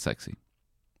because it's not sexy.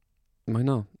 Why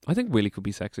not? I think Willy could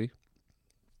be sexy.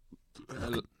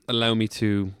 Allow me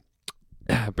to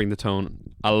bring the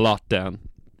tone a lot down.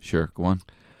 Sure, go on.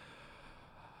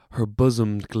 Her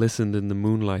bosom glistened in the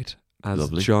moonlight as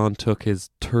Lovely. John took his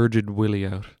turgid willy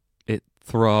out. It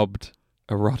throbbed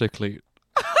erotically.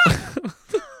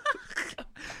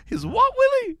 His what,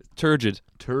 Willy? Turgid.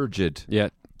 Turgid. Yeah.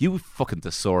 You fucking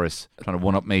thesaurus trying to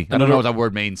one up me. I don't know what that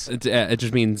word means. It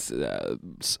just means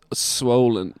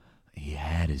swollen. He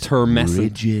had his Termescent.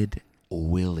 rigid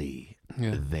Willy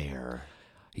Yeah. there.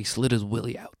 He slid his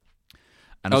willy out.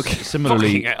 And Okay,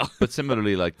 similarly, fucking hell. but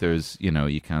similarly, like there's,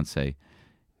 you can't say,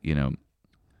 she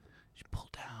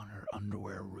pulled down her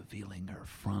underwear, revealing her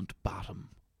front bottom.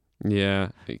 Yeah.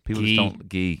 People just don't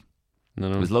gee.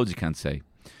 No. There's loads you can't say.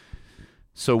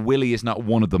 So Willy is not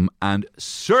one of them, and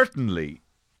certainly,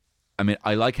 I mean,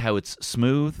 I like how it's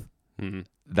smooth. Mm-hmm.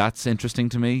 That's interesting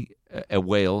to me.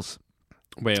 Whales.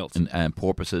 Whales. And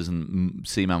porpoises and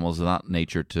sea mammals of that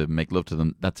nature, to make love to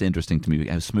them, that's interesting to me,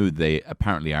 how smooth they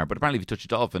apparently are. But apparently if you touch a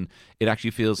dolphin, it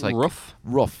actually feels like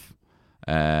rough,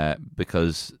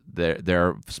 because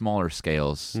they're smaller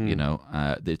scales.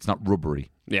 It's not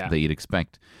rubbery that you'd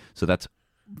expect, so that's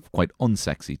quite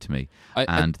unsexy to me.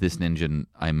 This Ningen,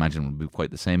 I imagine, will be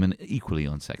quite the same and equally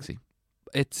unsexy.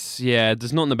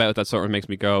 There's nothing about it that sort of makes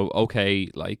me go, okay,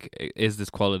 like, is this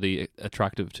quality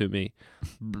attractive to me?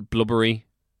 Blubbery,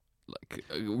 like,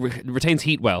 retains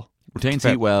heat well. Retains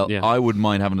heat well. Yeah. I wouldn't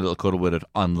mind having a little cuddle with it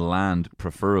on land,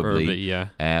 preferably. Yeah.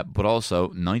 But also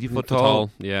 90 foot tall.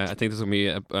 Yeah, I think there's going to be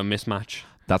a mismatch.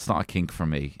 That's not a kink for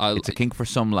me. It's a kink for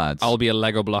some lads. I'll be a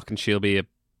Lego block and she'll be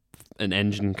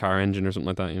an car engine or something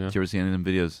like that, Did you ever see any of them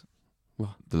videos?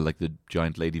 What? The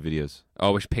giant lady videos.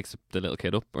 Oh, which picks up the little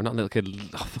kid up, or not little kid?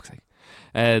 Oh, fuck's sake!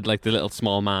 Like the little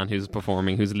small man who's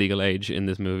performing, who's legal age in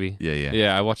this movie.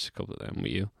 Yeah. I watched a couple of them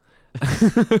with you.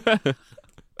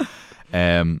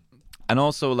 And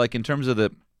also, like, in terms of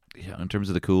the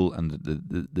cool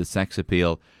and the sex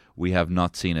appeal, we have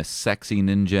not seen a sexy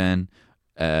Ningen.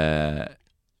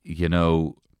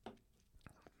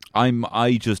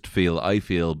 I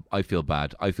feel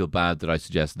bad. I feel bad that I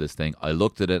suggested this thing. I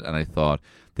looked at it and I thought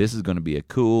this is going to be a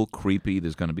cool, creepy.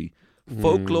 There's going to be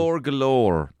folklore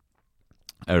galore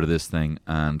out of this thing,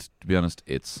 and to be honest,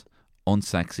 it's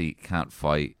unsexy, can't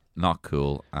fight, not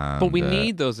cool. And, But we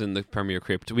need those in the Premier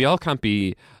Crypt. We all can't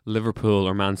be Liverpool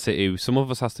or Man City. Some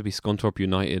of us has to be Scunthorpe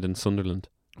United and Sunderland.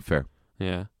 fair.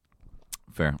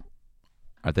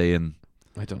 Are they in?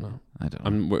 I don't know. I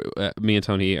don't know. Me and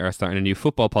Tony are starting a new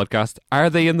football podcast. Are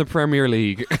they in the Premier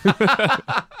League?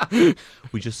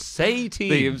 We just say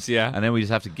teams, Teams, yeah. and then we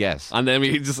just have to guess. And then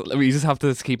we just have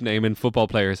to keep naming football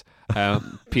players.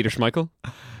 Peter Schmeichel,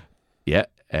 Yeah,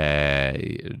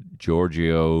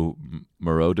 Giorgio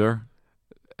Moroder,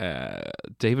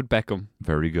 David Beckham.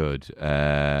 very good.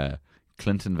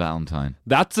 Clinton Valentine.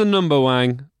 That's a number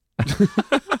Wang.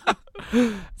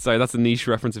 Sorry, that's a niche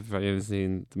reference if I haven't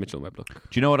seen the Mitchell Webb look.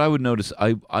 Do you know what I would notice?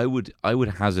 I would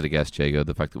hazard a guess, Jago.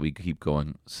 The fact that we keep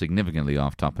going significantry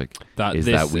off topic is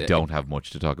that we don't have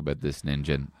much to talk about this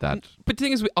ninja. That But the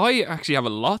thing is, I actually have a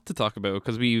lot to talk about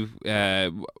because we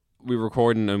were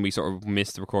recording and we sort of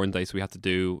missed the recording day, so we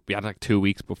had like 2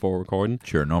 weeks before recording.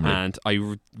 sure normally. And I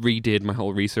redid my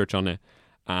whole research on it,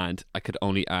 and I could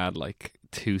only add like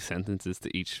 2 sentences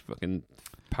to each fucking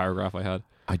paragraph I had.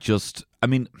 I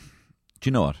mean, do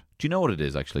you know what? Do you know what it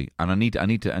is actually? And I need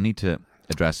to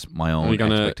address my own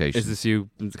expectations. Is this you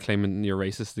claiming you're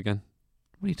racist again?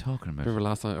 What are you talking about? Remember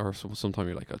last night or sometime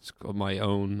you're like, it's got my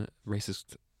own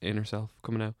racist inner self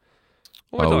coming out.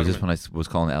 What am I Oh, talking was this about? when I was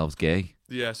calling elves gay?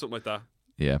 Yeah, something like that.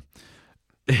 Yeah.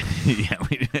 Yeah,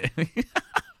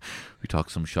 we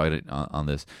talked some shite on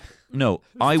this. No,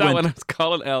 I When I went. was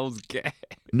calling elves gay.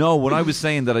 No, when I was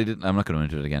saying that I didn't. I'm not going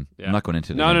into it again. Yeah. I'm not going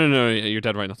into it. No, again. no, you're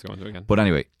dead right not to go into it again. But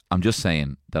anyway, I'm just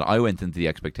saying that I went into the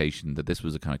expectation that this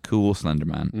was a kind of cool Slender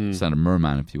Man, Slender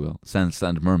Merman, if you will,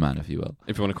 Slender Merman, if you will,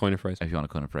 If you want to coin a phrase. if you want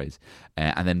to coin a phrase.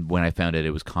 And then when I found out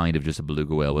it was kind of just a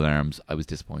beluga whale with arms, I was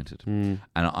disappointed, and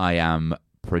I am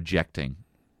projecting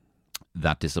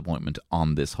that disappointment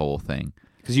on this whole thing.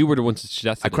 Because you were the one to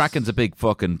suggest A kraken's a big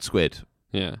fucking squid.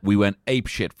 Yeah. We went ape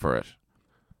shit for it.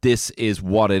 This is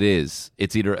what it is.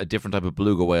 It's either a different type of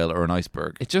beluga whale or an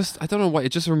iceberg. It just, I don't know why, it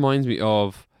just reminds me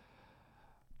of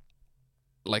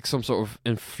like some sort of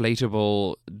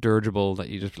inflatable dirigible that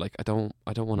you just like, I don't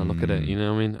want to look at it, you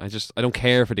know what I mean? I don't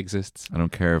care if it exists. I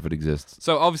don't care if it exists.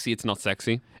 So obviously it's not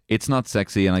sexy. It's not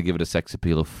sexy, and I give it a sex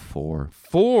appeal of 4.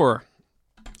 4.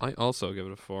 I also give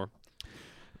it a 4.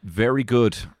 Very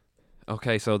good.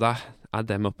 Okay, so add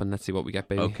them up and let's see what we get,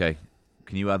 baby. Okay.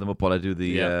 Can you add them up while I do the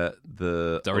Yeah.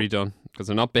 the It's already done because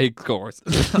they're not big scores.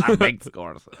 big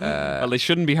scores? Well, they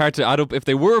shouldn't be hard to add up if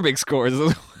they were big scores.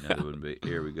 No, it wouldn't be.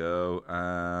 Here we go.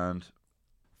 And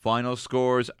final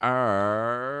scores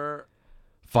are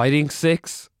Fighting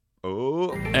 6, oh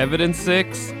Evidence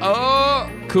 6, oh,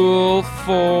 Cool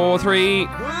 4, 3,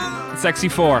 Sexy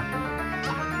 4.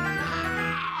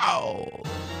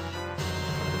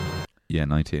 yeah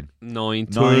 19.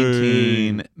 19.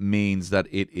 19 means that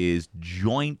it is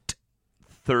joint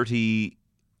 30.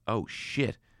 Oh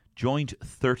shit! Joint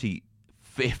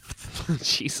 35th,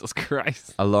 Jesus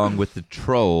Christ. along with the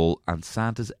Troll and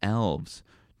Santa's Elves,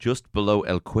 just below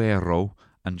El Cuero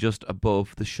and just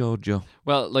above the Shoujo.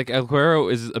 Well, like El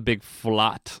Cuero is a big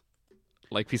flat,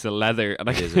 like piece of leather, and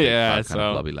It is a big yeah, fat so kind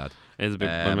of blobby lad. it is a big.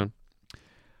 Um,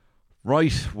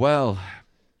 Right, well,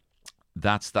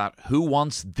 that's that. Who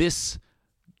wants this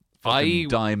fucking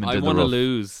diamond I in the want to rough?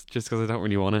 lose just because I don't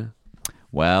really want to.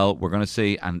 Well, we're going to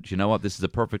see, and you know what? This is a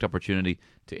perfect opportunity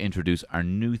to introduce our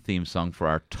new theme song for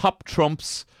our top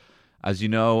trumps. As you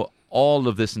know, all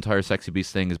of this entire Sexy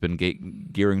Beast thing has been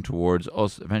gearing towards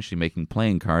us eventually making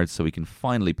playing cards so we can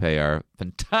finally pay our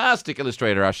fantastic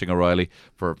illustrator, Aisling O'Reilly,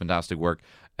 for her fantastic work.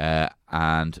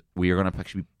 And we are going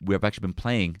to we have actually been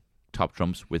playing top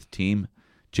trumps with Team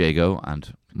Jago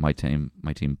and my team.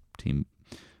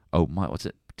 Oh, what's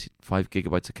it? 5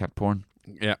 gigabytes of cat porn?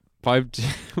 Yeah, 5.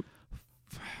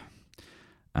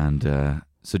 And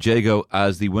so, Jago,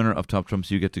 as the winner of Top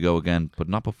Trumps, you get to go again, but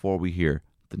not before we hear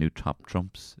the new Top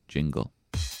Trumps jingle.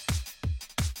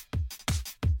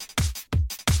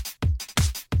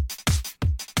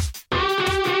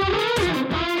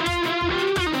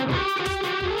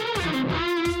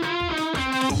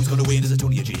 Who's gonna win? Is it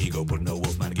Tony or Jago? Put no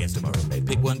Wolfman against a mermaid.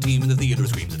 Pick one team in the theatre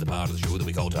screams at the part of the show that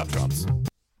we call Top Trumps.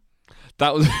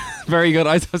 That was very good.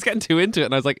 I was getting too into it,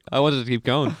 and I was like, I wanted to keep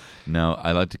going. No,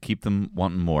 I like to keep them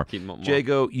wanting more. Keep them wanting more.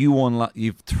 Jago, you won.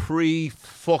 You've 3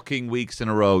 fucking weeks in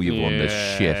a row you've won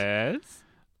this shit. Yes.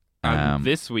 And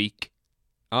this week,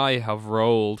 I have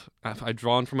rolled. I've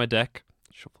drawn from my deck.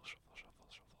 Shuffle.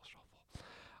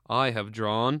 I have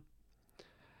drawn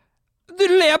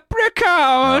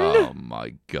leprechaun. Oh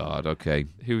my God. Okay.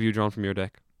 Who have you drawn from your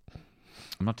deck?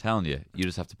 I'm not telling you. You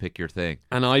just have to pick your thing.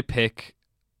 And I pick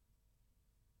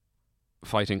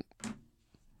fighting.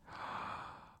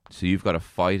 So you've got a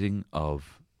fighting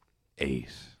of 8.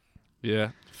 Yeah,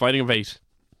 fighting of 8.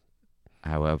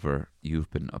 However, you've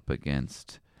been up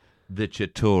against the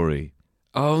Chitauri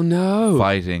Oh no!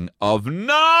 fighting of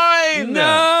 9.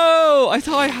 No, I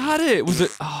thought I had it. Was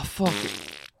it? Oh fuck!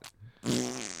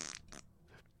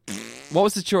 What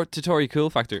was the Chitauri cool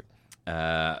factor?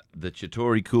 The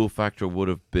Chitauri cool factor would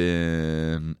have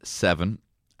been 7,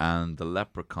 and the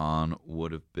leprechaun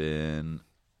would have been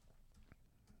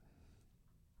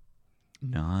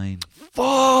 9.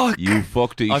 Fuck! You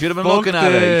fucked it. You I should have been fucked looking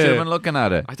at it. You should have it. been looking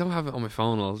at it. I don't have it on my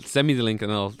phone. I'll send me the link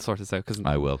and I'll sort this out because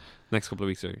I will. next couple of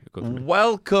weeks are good for me.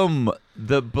 Welcome,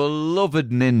 the beloved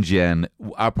Ningen,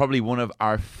 are probably one of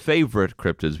our favourite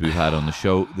cryptids we've had on the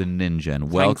show, the Ningen.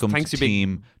 Welcome thanks, to you big-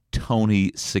 Team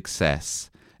Tony Success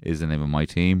is the name of my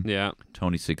team. Yeah.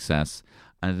 Tony Success.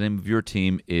 And the name of your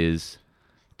team is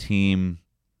Team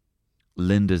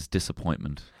Linda's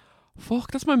Disappointment.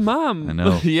 Fuck, that's my mum. I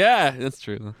know. Yeah, that's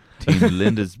true. Team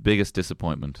Linda's Biggest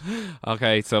Disappointment.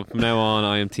 Okay, so from now on,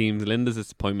 I am Team Linda's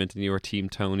Disappointment and you are Team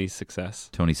Tony's Success.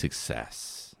 Tony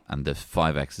Success. And the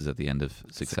 5 X's at the end of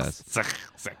success.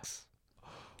 Six.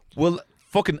 Well,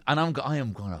 fucking, and I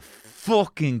am gonna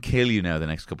fucking kill you now the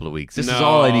next couple of weeks. This is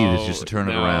all I need is just to turn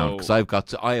it around because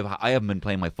I haven't been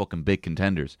playing my fucking big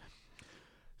contenders.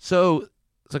 So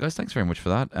guys, thanks very much for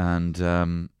that.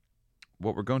 And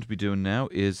what we're going to be doing now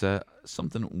is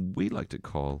something we like to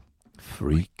call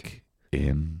Freak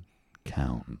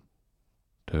Encounters.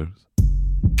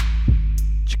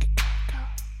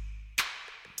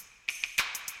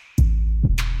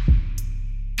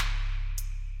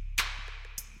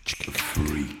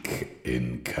 Freak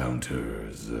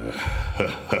Encounters.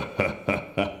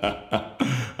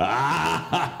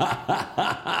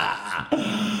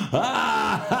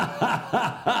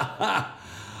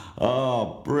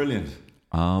 Oh, brilliant.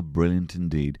 Ah, brilliant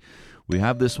indeed. We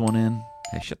have this one in.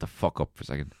 Hey, shut the fuck up for a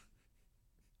second.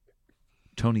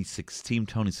 Team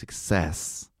Tony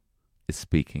Success is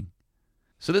speaking.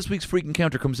 So this week's Freak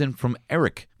Encounter comes in from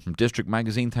Eric from District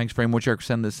Magazine. Thanks very much, Eric, for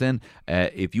sending this in.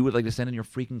 If you would like to send in your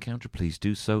Freak Encounter, please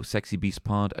do so.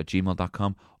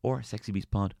 sexybeastpod@gmail.com or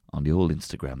sexybeastpod on the old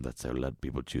Instagram. That's how let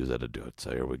people choose how to do it. So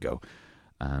here we go.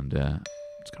 And just going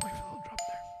to wait for the little drop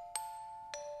there.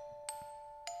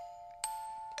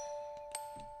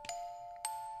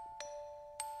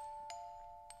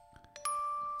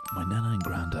 My nana and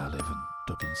granda live in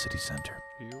Dublin city centre.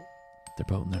 They're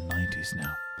both in their 90s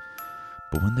now.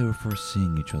 But when they were first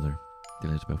seeing each other, they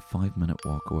lived about a 5-minute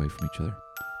walk away from each other.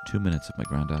 2 minutes if my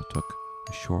grandad took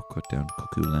a shortcut down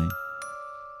Cuckoo Lane.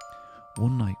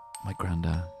 One night, my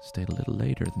grandad stayed a little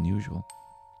later than usual,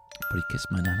 but he kissed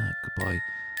my nana goodbye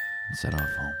and set off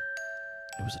home.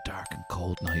 It was a dark and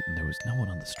cold night and there was no one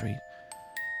on the street.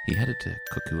 He headed to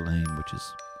Cuckoo Lane, which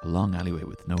is a long alleyway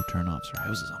with no turn-offs or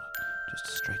houses on it, just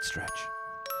a straight stretch.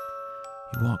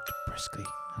 He walked briskly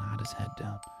and had his head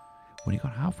down. When he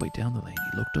got halfway down the lane,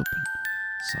 he looked up and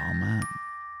saw a man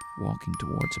walking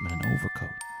towards him in an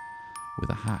overcoat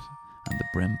with a hat and the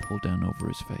brim pulled down over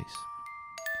his face.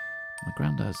 My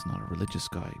granddad's not a religious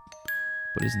guy,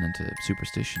 but isn't into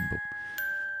superstition, but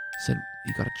said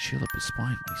he got a chill up his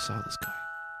spine when he saw this guy.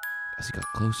 As he got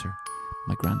closer,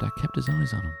 my granddad kept his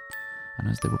eyes on him, and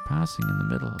as they were passing in the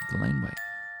middle of the laneway,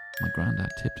 my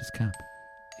granddad tipped his cap.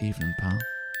 "Evening, pal."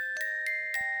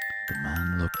 The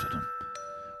man looked at him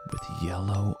with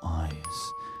yellow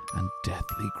eyes and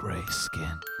deathly grey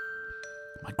skin.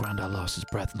 My granddad lost his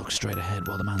breath and looked straight ahead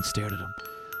while the man stared at him.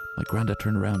 My granddad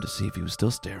turned around to see if he was still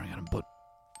staring at him, but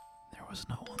there was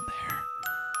no one there.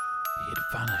 He had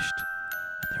vanished,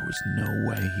 and there was no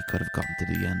way he could have gotten to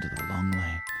the end of the long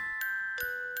lane.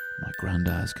 My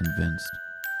granddad is convinced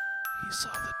he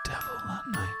saw the devil that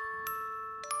night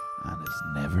and has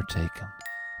never taken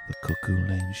the Cuckoo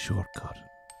Lane shortcut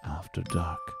after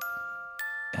dark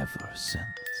ever since.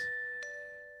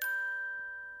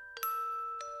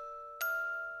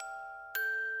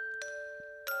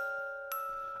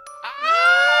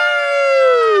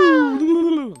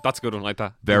 That's a good one, like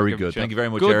that. Very Give it a good. shout. Thank you very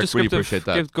much, Good Eric. Really descriptive- appreciate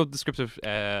that. Good descriptive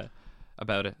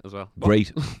about it as well.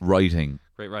 Great writing.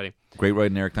 Great writing. Great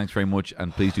writing, Eric. Thanks very much.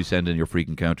 And please do send in your freak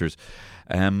encounters.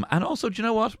 And also, do you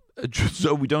know what? Just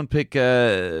so we don't pick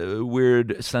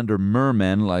weird, slender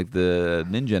mermen like the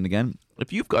Ninja again,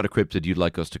 if you've got a cryptid you'd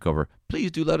like us to cover, please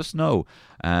do let us know.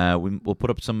 We'll put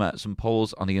up some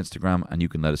polls on the Instagram, and you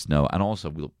can let us know. And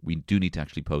also, we do need to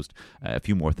actually post a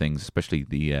few more things, especially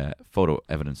the photo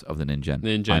evidence of the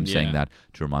Ninja. I'm saying that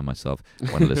to remind myself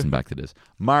when I listen back to this.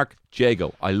 Mark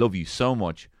Jago, I love you so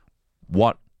much.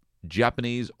 What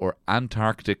Japanese or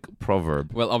Antarctic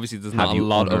proverb? Well, obviously there's not a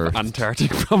lot of Antarctic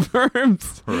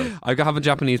proverbs. I have a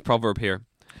Japanese proverb here.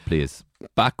 Please.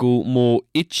 Baku mo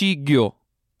ichigyo.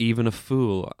 Even a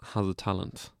fool has a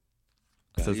talent.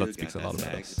 It says that speaks a lot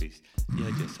about us.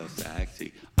 You're just so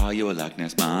sexy. Are you a Loch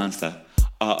Ness monster?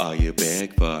 Or are you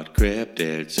Bigfoot,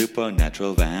 cryptid,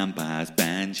 supernatural vampires,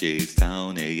 banshees,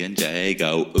 Tony and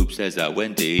Jago? Oops, there's a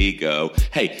Wendigo.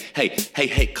 Hey,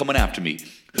 coming after me.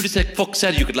 Who the fuck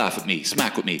said you could laugh at me,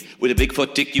 smack with me? With a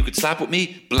Bigfoot dick you could slap with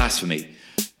me? Blasphemy.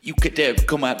 You could dare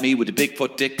come at me with a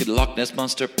Bigfoot dick and a Loch Ness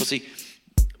monster pussy?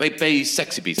 Baby,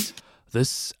 sexy beast.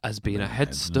 This has been a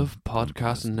Head Stuff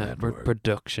Podcast Network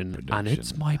production, and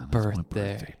it's my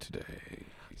birthday today.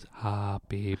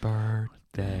 Happy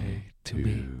birthday to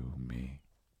me.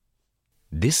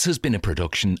 This has been a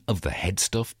production of the Head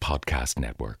Stuff Podcast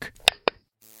Network.